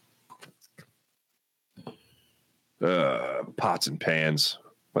second. Pots and pans.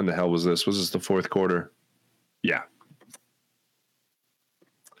 When the hell was this? Was this the fourth quarter? Yeah.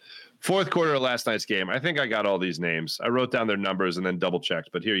 Fourth quarter of last night's game. I think I got all these names. I wrote down their numbers and then double-checked,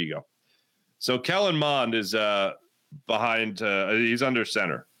 but here you go. So Kellen Mond is behind. He's under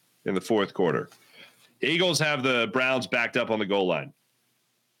center in the fourth quarter. Eagles have the Browns backed up on the goal line.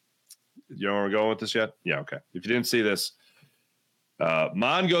 You know where we're going with this yet? Yeah, okay. If you didn't see this,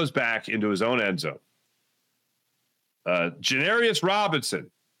 Mond goes back into his own end zone. Janarius Robinson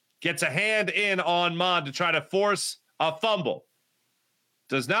gets a hand in on Mond to try to force a fumble.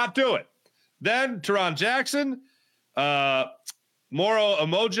 Does not do it. Then Teron Jackson, Moro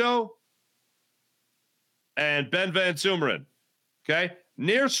Amojo, and Ben Van Sumeren. Okay?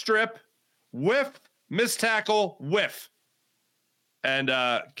 Near strip, whiff, missed tackle, whiff. And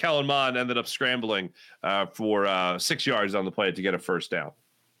Kellen Mond ended up scrambling for 6 yards on the play to get a first down.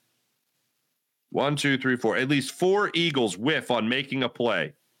 1, 2, 3, 4. At least 4 Eagles whiff on making a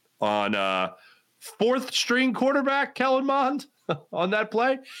play on fourth string quarterback Kellen Mond on that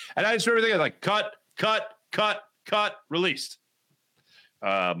play. And I just remember thinking like cut, released.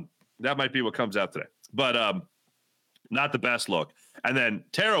 That might be what comes out today. But not the best look. And then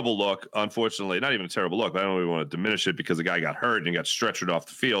terrible look, unfortunately, not even a terrible look, but I don't even want to diminish it because the guy got hurt and he got stretchered off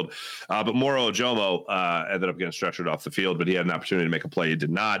the field. But Moro Ojomo ended up getting stretchered off the field, but he had an opportunity to make a play. He did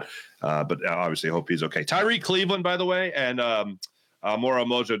not. But obviously hope he's okay. Tyree Cleveland, by the way, and Moro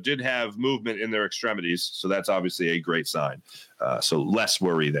Mojo did have movement in their extremities, so that's obviously a great sign. So less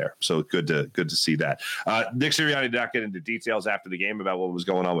worry there. So good to see that. Nick Sirianni did not get into details after the game about what was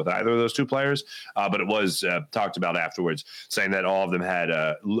going on with either of those two players, but it was talked about afterwards, saying that all of them had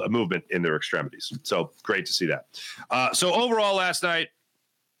a movement in their extremities. So great to see that. So overall last night,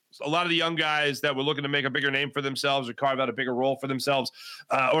 a lot of the young guys that were looking to make a bigger name for themselves or carve out a bigger role for themselves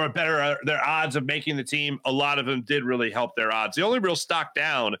or their odds of making the team, a lot of them did really help their odds. The only real stock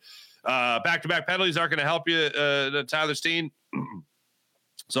down, back-to-back penalties aren't going to help you, Tyler Steen.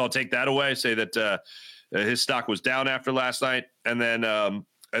 So I'll take that away, say that his stock was down after last night. And then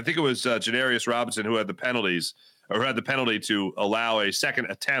I think it was Janarius Robinson who had the penalties or who had the penalty to allow a second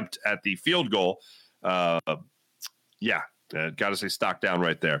attempt at the field goal. Got to say stock down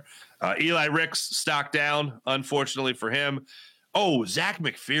right there. Eli Ricks stock down, unfortunately for him. Oh, Zach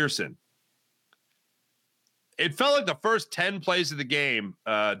McPherson. It felt like the first 10 plays of the game,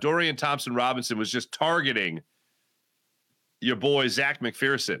 Dorian Thompson-Robinson was just targeting your boy Zach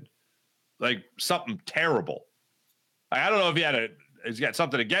McPherson. Like something terrible. I don't know if he's got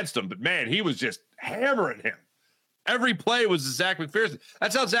something against him, but man, he was just hammering him. Every play was Zach McPherson.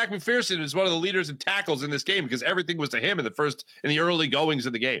 That's how Zach McPherson is one of the leaders in tackles in this game because everything was to him in the early goings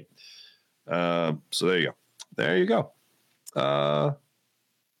of the game. So there you go. There you go.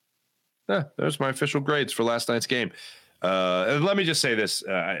 There's my official grades for last night's game. And let me just say this.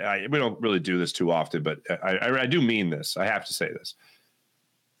 We don't really do this too often, but I do mean this. I have to say this.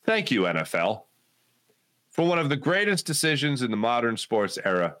 Thank you, NFL, for one of the greatest decisions in the modern sports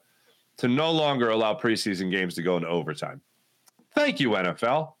era to no longer allow preseason games to go into overtime. Thank you,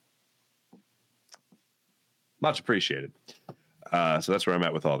 NFL. Much appreciated. So that's where I'm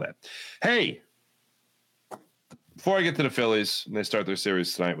at with all that. Hey, before I get to the Phillies, and they start their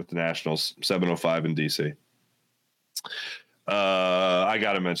series tonight with the Nationals, 7:05 in D.C., I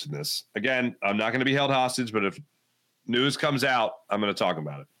got to mention this. Again, I'm not going to be held hostage, but if news comes out, I'm going to talk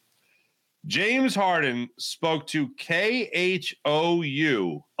about it. James Harden spoke to KHOU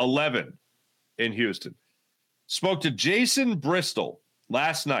 11 in Houston. Spoke to Jason Bristol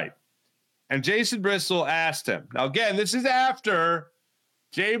last night. And Jason Bristol asked him. Now, again, this is after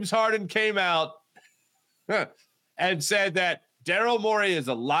James Harden came out and said that Daryl Morey is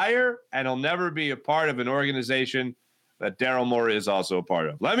a liar and he'll never be a part of an organization that Daryl Morey is also a part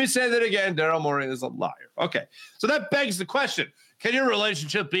of. Let me say that again. Daryl Morey is a liar. Okay. So that begs the question. Can your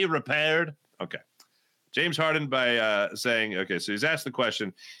relationship be repaired? Okay. James Harden by saying, okay, so he's asked the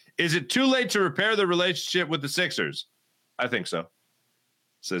question, is it too late to repair the relationship with the Sixers? I think so,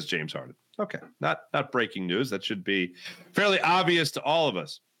 says James Harden. Okay. Not breaking news. That should be fairly obvious to all of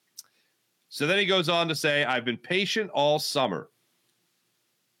us. So then he goes on to say, I've been patient all summer.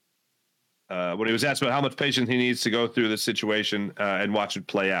 When he was asked about how much patience he needs to go through this situation and watch it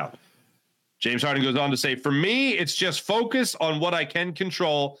play out. James Harden goes on to say, for me, it's just focus on what I can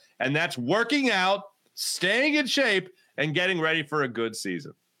control, and that's working out, staying in shape, and getting ready for a good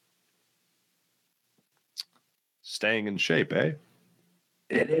season. Staying in shape, eh?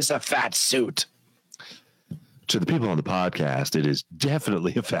 It is a fat suit. To the people on the podcast, it is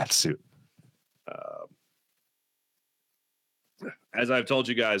definitely a fat suit. As I've told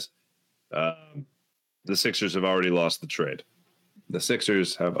you guys, the Sixers have already lost the trade. The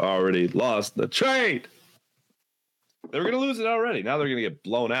Sixers have already lost the trade. They were going to lose it already. Now they're going to get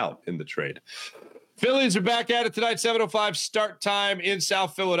blown out in the trade. Phillies are back at it tonight, 7:05 start time in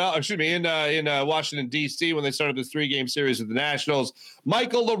South Philadelphia. Excuse me, in Washington, D.C. when they started this 3-game series with the Nationals.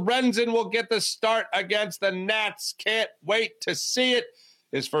 Michael Lorenzen will get the start against the Nats. Can't wait to see it.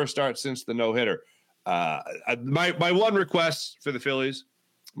 His first start since the no-hitter. My one request for the Phillies,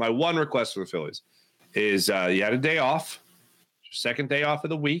 is you had a day off. Second day off of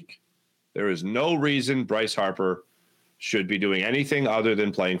the week. There is no reason Bryce Harper should be doing anything other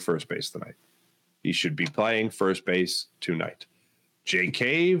than playing first base tonight. He should be playing first base tonight. Jay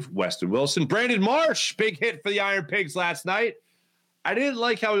Cave, Weston Wilson, Brandon Marsh, big hit for the Iron Pigs last night. I didn't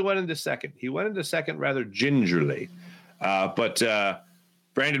like how he went into second. He went into second rather gingerly. But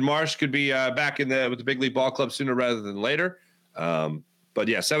Brandon Marsh could be back with the big league ball club sooner rather than later. But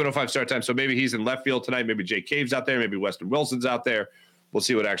yeah, 7:05 start time. So maybe he's in left field tonight. Maybe Jay Cave's out there. Maybe Weston Wilson's out there. We'll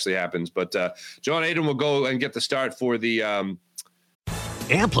see what actually happens. But John Aiden will go and get the start for the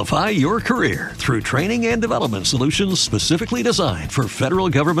Amplify your career through training and development solutions specifically designed for federal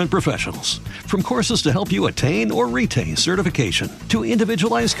government professionals. From courses to help you attain or retain certification, to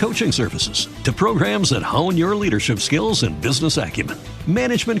individualized coaching services, to programs that hone your leadership skills and business acumen,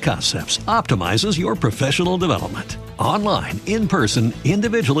 Management Concepts optimizes your professional development. Online, in person,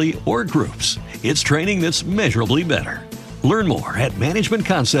 individually, or groups, it's training that's measurably better. Learn more at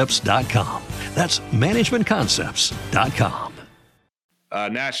managementconcepts.com. That's managementconcepts.com.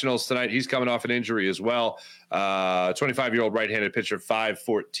 Nationals tonight. He's coming off an injury as well. 25-year-old right-handed pitcher,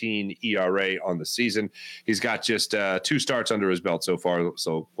 5.14 ERA on the season. He's got just 2 starts under his belt so far,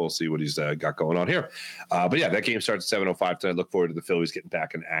 so we'll see what he's got going on here. But yeah, that game starts at 7:05 tonight. Look forward to the Phillies getting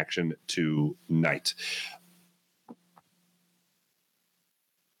back in action tonight.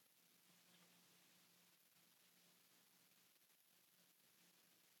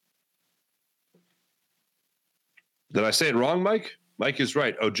 Did I say it wrong, Mike? Mike is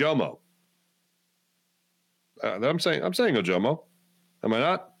right. Ojomo. I'm saying Ojomo. Am I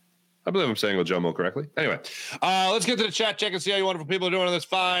not? I believe I'm saying Ojomo correctly. Anyway, let's get to the chat check and see how you wonderful people are doing on this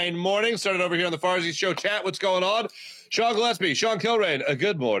fine morning. Started over here on the Farzy Show chat. What's going on? Sean Gillespie, Sean Kilrain,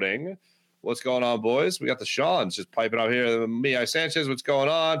 good morning. What's going on, boys? We got the Sean's just piping out here. Mia Sanchez, what's going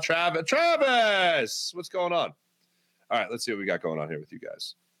on? Travis, what's going on? All right, let's see what we got going on here with you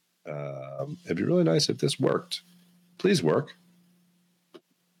guys. It'd be really nice if this worked. Please work.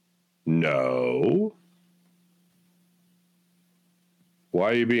 No.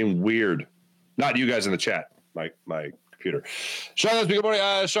 Why are you being weird? Not you guys in the chat. My computer. Sean Leslie, good morning.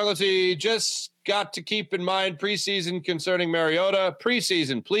 Sean Leslie, just got to keep in mind preseason concerning Mariota.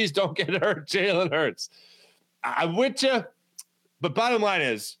 Preseason, please don't get hurt. Jalen Hurts. I'm with you, but bottom line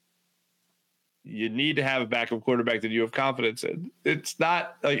is, you need to have a backup quarterback that you have confidence in. It's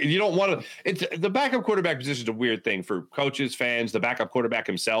not like you don't want to. It's the backup quarterback position is a weird thing for coaches, fans, the backup quarterback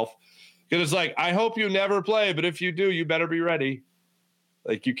himself. Because it's like, I hope you never play, but if you do, you better be ready.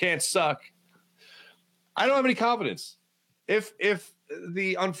 Like, you can't suck. I don't have any confidence. If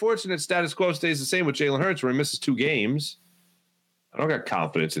the unfortunate status quo stays the same with Jalen Hurts, where he misses 2 games, I don't got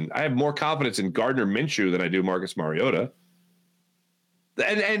confidence in. I have more confidence in Gardner Minshew than I do Marcus Mariota.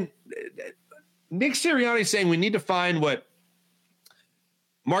 And Nick Sirianni saying we need to find what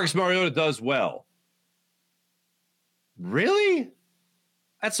Marcus Mariota does well. Really?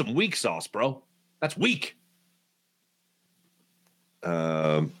 That's some weak sauce, bro. That's weak.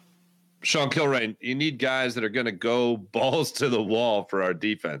 Sean Kilrain, you need guys that are going to go balls to the wall for our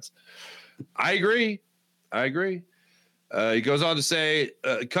defense. I agree. He goes on to say,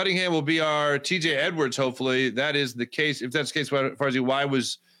 Cunningham will be our TJ Edwards, hopefully. That is the case. If that's the case, Farzy, why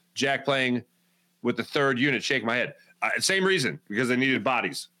was Jack playing with the 3rd unit? Shake my head. Same reason, because they needed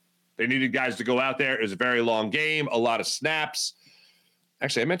bodies. They needed guys to go out there. It was a very long game, a lot of snaps.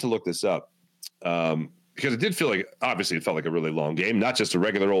 Actually, I meant to look this up because it did feel like, obviously, it felt like a really long game, not just a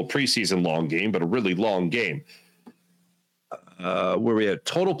regular old preseason long game, but a really long game. Where we had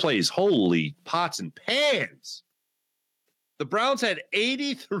total plays, holy pots and pans. The Browns had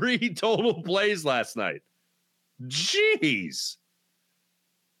 83 total plays last night. Jeez.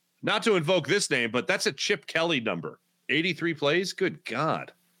 Not to invoke this name, but that's a Chip Kelly number. 83 plays? Good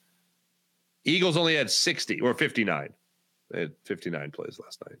God. Eagles only had 60 or 59. They had 59 plays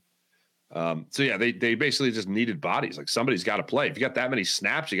last night. So, yeah, they basically just needed bodies. Like, somebody's got to play. If you got that many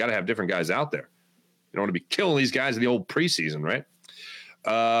snaps, you got to have different guys out there. You don't want to be killing these guys in the old preseason, right?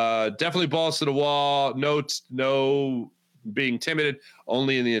 Definitely balls to the wall. No being timid,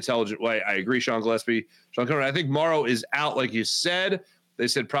 only in the intelligent way. I agree, Sean Gillespie. Sean Conrad, I think Morrow is out, like you said. They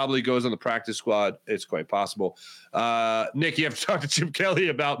said probably goes on the practice squad. It's quite possible. Nick, you have to talk to Chip Kelly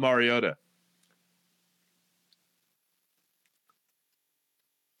about Mariota.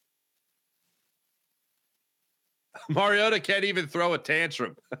 Mariota can't even throw a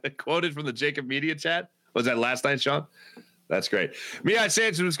tantrum. Quoted from the Jacob Media chat. Was that last night, Sean? That's great. Mia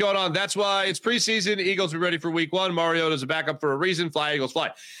Sanchez, what's going on? That's why it's preseason. Eagles are ready for week 1. Mariota's a backup for a reason. Fly, Eagles,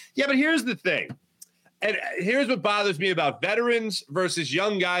 fly. Yeah, but here's the thing. And here's what bothers me about veterans versus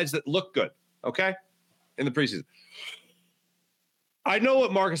young guys that look good, okay, in the preseason. I know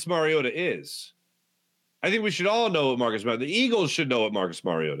what Marcus Mariota is. I think we should all know what Marcus Mariota is. The Eagles should know what Marcus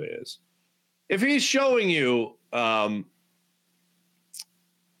Mariota is. If he's showing you, if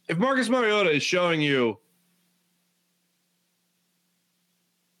Marcus Mariota is showing you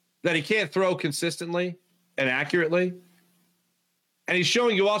that he can't throw consistently and accurately, and he's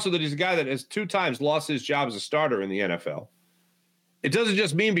showing you also that he's a guy that has 2 times lost his job as a starter in the NFL. It doesn't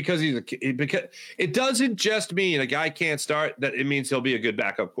just mean because it doesn't just mean a guy can't start that it means he'll be a good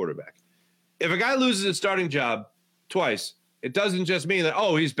backup quarterback. If a guy loses his starting job twice, It doesn't just mean that,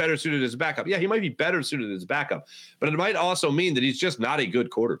 oh, he's better suited as a backup. Yeah, he might be better suited as a backup, but it might also mean that he's just not a good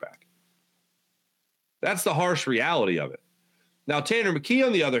quarterback. That's the harsh reality of it. Now, Tanner McKee,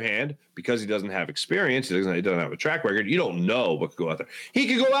 on the other hand, because he doesn't have experience, he doesn't have a track record, you don't know what could go out there. He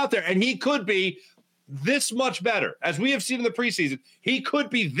could go out there, and he could be this much better. As we have seen in the preseason, he could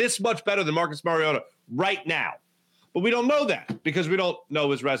be this much better than Marcus Mariota right now. But we don't know that because we don't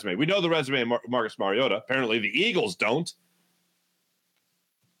know his resume. We know the resume of Marcus Mariota. Apparently, the Eagles don't.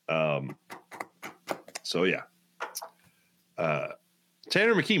 So, yeah.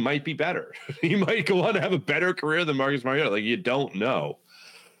 Tanner McKee might be better. He might go on to have a better career than Marcus Mariota. Like, you don't know.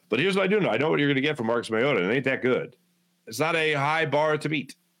 But here's what I do know. I know what you're going to get from Marcus Mariota. It ain't that good. It's not a high bar to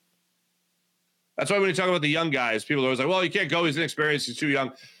beat. That's why when you talk about the young guys, people are always like, well, you can't go. He's inexperienced. He's too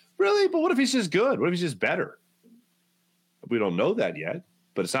young. Really? But what if he's just good? What if he's just better? We don't know that yet.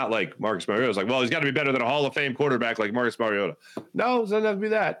 But it's not like Marcus Mariota's like, well, he's got to be better than a Hall of Fame quarterback like Marcus Mariota. No, it doesn't have to be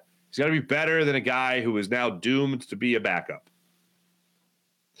that. He's got to be better than a guy who is now doomed to be a backup.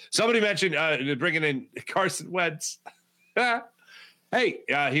 Somebody mentioned bringing in Carson Wentz. Hey,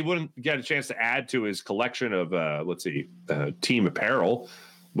 he wouldn't get a chance to add to his collection of, team apparel.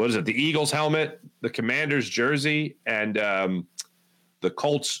 What is it? The Eagles helmet, the Commanders jersey, and the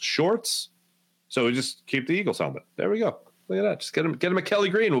Colts shorts. So we just keep the Eagles helmet. There we go. Look at that. Just get him a Kelly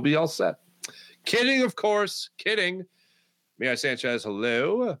Green. We'll be all set. Kidding, of course. Kidding. Mia Sanchez,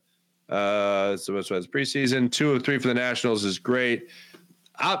 hello. So it's preseason. 2 of 3 for the Nationals is great.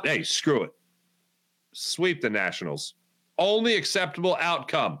 Hey, screw it. Sweep the Nationals. Only acceptable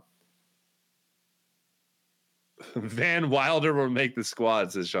outcome. Van Wilder will make the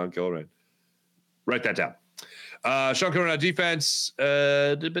squad, says Sean Kilrain. Write that down. Sean Kilrain on defense.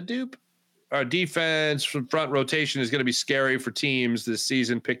 Our defense from front rotation is going to be scary for teams this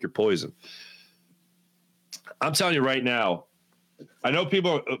season. Pick your poison. I'm telling you right now, I know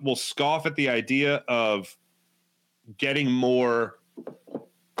people will scoff at the idea of getting more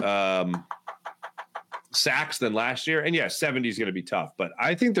sacks than last year. And yeah, 70 is going to be tough, but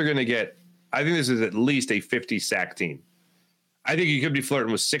I think they're going to get, I think this is at least a 50 sack team. I think you could be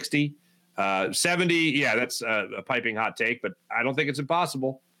flirting with 60, 70. Yeah, that's a piping hot take, but I don't think it's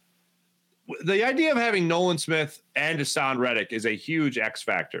impossible. The idea of having Nolan Smith and Hassan Reddick is a huge X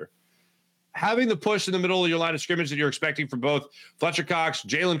factor. Having the push in the middle of your line of scrimmage that you're expecting from both Fletcher Cox,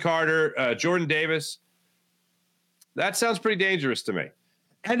 Jalen Carter, Jordan Davis, that sounds pretty dangerous to me.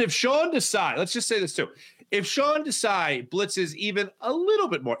 And if Sean Desai, let's just say this too, if Sean Desai blitzes even a little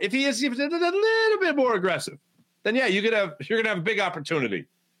bit more, if he is even a little bit more aggressive, then yeah, you're gonna have a big opportunity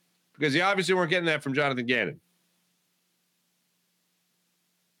because you obviously weren't getting that from Jonathan Gannon.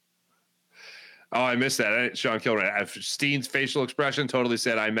 Oh, I missed that. Sean Kilrain. Steen's facial expression totally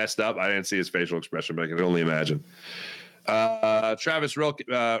said I messed up. I didn't see his facial expression, but I can only imagine. Travis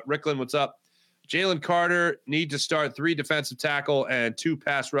Ricklin, what's up? Jalen Carter need to start 3 defensive tackle and 2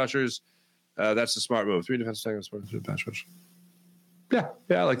 pass rushers. That's the smart move. 3 defensive tackles, 2 pass rushers. Yeah,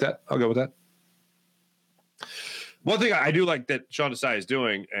 I like that. I'll go with that. One thing I do like that Sean Desai is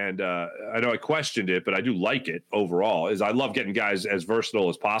doing, and I know I questioned it, but I do like it overall, is I love getting guys as versatile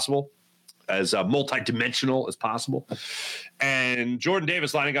as possible, as multidimensional as possible. And Jordan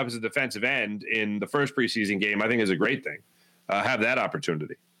Davis lining up as a defensive end in the first preseason game, I think is a great thing. Have that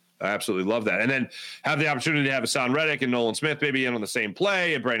opportunity. I absolutely love that. And then have the opportunity to have Hassan Reddick and Nolan Smith maybe in on the same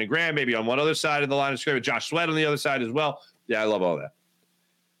play, and Brandon Graham maybe on one other side of the line of scrimmage, Josh Sweat on the other side as well. Yeah, I love all that.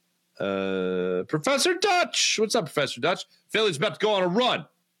 Professor Dutch. What's up, Professor Dutch? Philly's about to go on a run.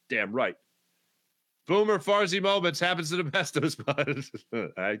 Damn right. Boomer Farzy moments happens to the best of us.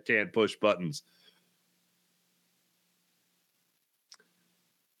 I can't push buttons.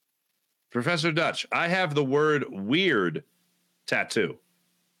 Professor Dutch, I have the word weird tattoo.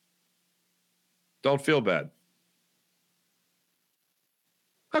 Don't feel bad.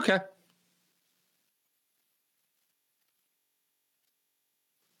 Okay.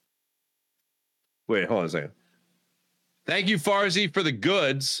 Wait, hold on a second. Thank you, Farzy, for the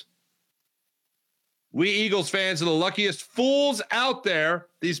goods. We Eagles fans are the luckiest fools out there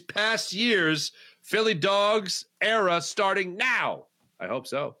these past years. Philly Dogs era starting now. I hope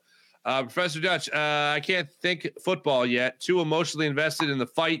so. Professor Dutch, I can't think football yet. Too emotionally invested in the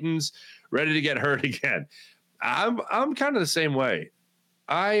fightings, ready to get hurt again. I'm kind of the same way.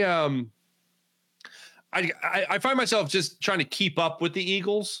 I find myself just trying to keep up with the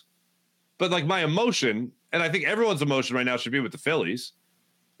Eagles, but like my emotion, and I think everyone's emotion right now should be with the Phillies.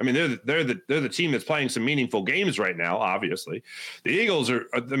 I mean, they're the team that's playing some meaningful games right now. Obviously, the Eagles are.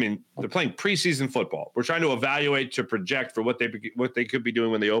 I mean, they're playing preseason football. We're trying to evaluate to project for what they could be doing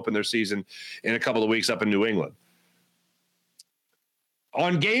when they open their season in a couple of weeks up in New England.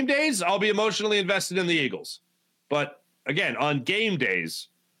 On game days, I'll be emotionally invested in the Eagles. But again, on game days,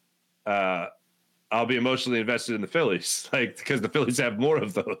 I'll be emotionally invested in the Phillies, because the Phillies have more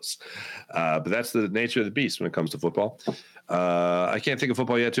of those. But that's the nature of the beast when it comes to football. I can't think of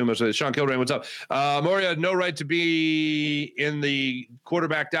football yet too much. Sean Kilrain, what's up? Moria had no right to be in the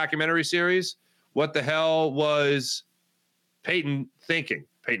quarterback documentary series. What the hell was Peyton thinking?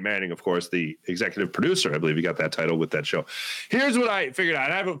 Peyton Manning, of course, the executive producer. I believe he got that title with that show. Here's what I figured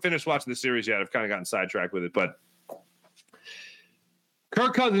out. I haven't finished watching the series yet. I've kind of gotten sidetracked with it. But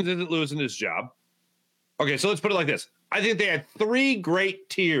Kirk Cousins isn't losing his job. Okay, so let's put it like this. I think they had 3 great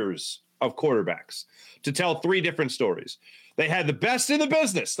tiers of quarterbacks to tell 3 different stories. They had the best in the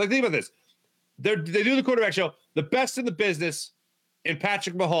business. Think about this. They do the quarterback show. The best in the business in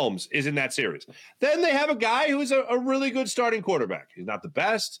Patrick Mahomes is in that series. Then they have a guy who's a really good starting quarterback. He's not the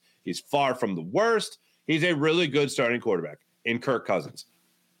best. He's far from the worst. He's a really good starting quarterback in Kirk Cousins.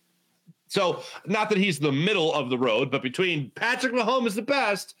 So not that he's the middle of the road, but between Patrick Mahomes the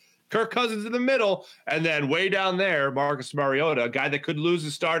best, Kirk Cousins in the middle, and then way down there, Marcus Mariota, a guy that could lose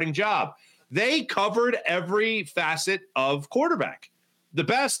his starting job. They covered every facet of quarterback. The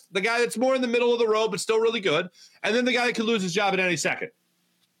best, the guy that's more in the middle of the road, but still really good, and then the guy that could lose his job at any second.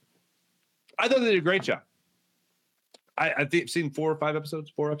 I thought they did a great job. I think I've seen 4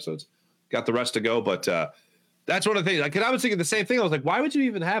 episodes. Got the rest to go, but that's one of the things. I was thinking the same thing. I was like, why would you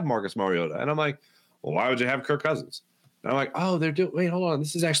even have Marcus Mariota? And I'm like, well, why would you have Kirk Cousins? And I'm like, oh, wait, hold on.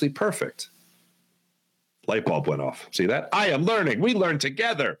 This is actually perfect. Light bulb went off. See that? I am learning. We learn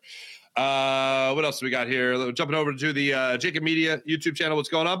together. What else do we got here? Jumping over to the Jacob Media YouTube channel. What's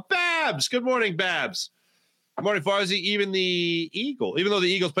going on? Babs. Good morning, Babs. Good morning, Farzy. Even though the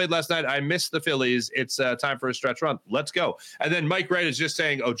Eagles played last night, I missed the Phillies. It's time for a stretch run. Let's go. And then Mike Wright is just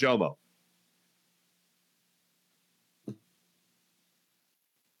saying, Ojomo.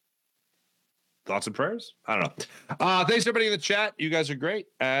 Thoughts and prayers? I don't know. Thanks, everybody in the chat. You guys are great,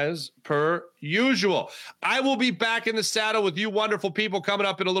 as per usual. I will be back in the saddle with you wonderful people coming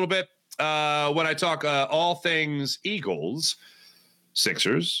up in a little bit when I talk all things Eagles,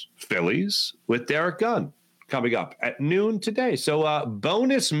 Sixers, Phillies with Derek Gunn coming up at noon today. So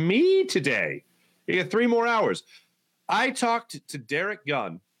bonus me today. You get 3 more hours. I talked to Derek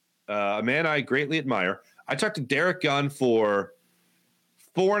Gunn, a man I greatly admire. I talked to Derek Gunn for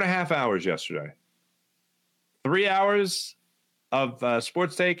 4.5 hours yesterday. 3 hours of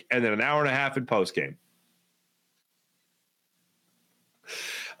sports take and then 1.5 hours in post game.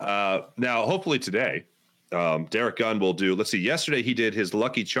 Now, hopefully today, Derek Gunn will do. Let's see. Yesterday he did his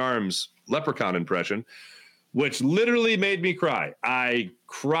Lucky Charms leprechaun impression, which literally made me cry. I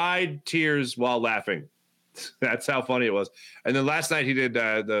cried tears while laughing. That's how funny it was. And then last night he did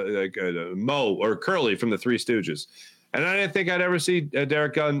the Mo or Curly from the Three Stooges. And I didn't think I'd ever see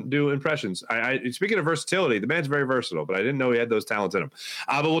Derek Gunn do impressions. Speaking of versatility, the man's very versatile, but I didn't know he had those talents in him.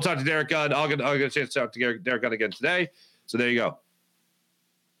 But we'll talk to Derek Gunn. I'll get a chance to talk to Derek Gunn again today. So there you go.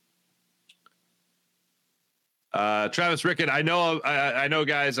 Travis Rickett, I know,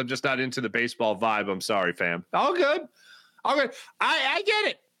 guys. I'm just not into the baseball vibe. I'm sorry, fam. All good. I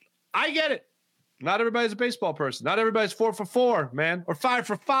get it. Not everybody's a baseball person. Not everybody's 4 for 4, man, or 5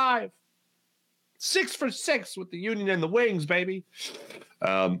 for 5. 6 for 6 with the Union and the Wings, baby.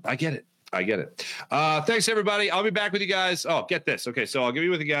 I get it. Thanks, everybody. I'll be back with you guys. Oh, get this. Okay, so I'll be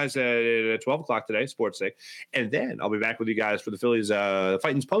with you guys at 12 o'clock today, Sports Day. And then I'll be back with you guys for the Phillies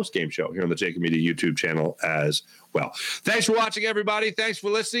Fighting's post-game show here on the Jacob Media YouTube channel as well. Thanks for watching, everybody. Thanks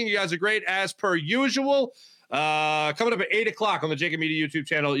for listening. You guys are great, as per usual. Coming up at 8 o'clock on the Jacob Media YouTube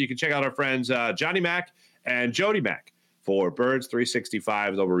channel, you can check out our friends Johnny Mac and Jody Mac for Birds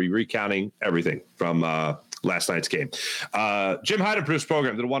 365. They'll be recounting everything from last night's game. Jim Hyden produced the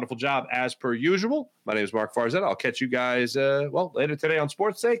program, did a wonderful job as per usual. My name is Mark Farzetta. I'll catch you guys later today on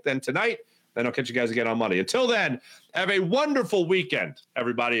Sports Take, then tonight, then I'll catch you guys again on Monday. Until then, have a wonderful weekend,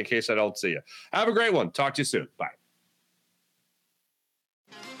 everybody, in case I don't see you. Have a great one. Talk to you soon. Bye.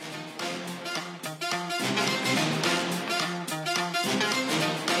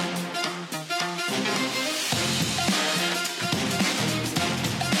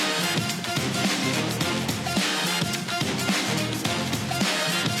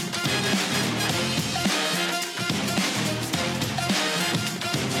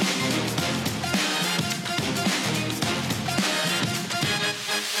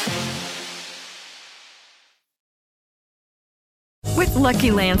 With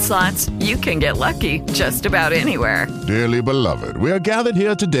Lucky Land Slots, you can get lucky just about anywhere. Dearly beloved, we are gathered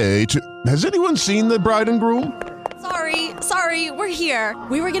here today to... Has anyone seen the bride and groom? Sorry, we're here.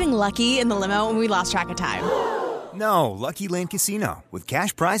 We were getting lucky in the limo and we lost track of time. No, Lucky Land Casino, with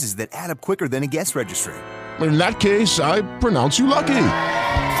cash prizes that add up quicker than a guest registry. In that case, I pronounce you lucky.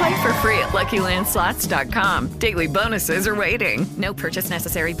 Play for free at LuckyLandSlots.com. Daily bonuses are waiting. No purchase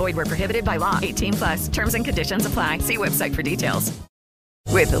necessary. Void where prohibited by law. 18+. Terms and conditions apply. See website for details.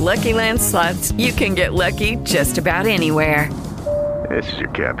 With Lucky Land Slots, you can get lucky just about anywhere. This is your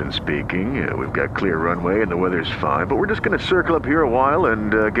captain speaking. We've got clear runway and the weather's fine, but we're just going to circle up here a while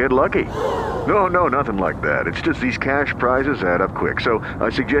and get lucky. No, nothing like that. It's just these cash prizes add up quick. So I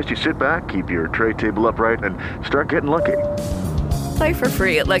suggest you sit back, keep your tray table upright, and start getting lucky. Play for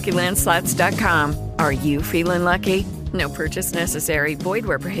free at LuckyLandSlots.com. Are you feeling lucky? No purchase necessary. Void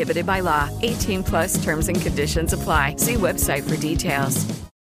where prohibited by law. 18+ terms and conditions apply. See website for details.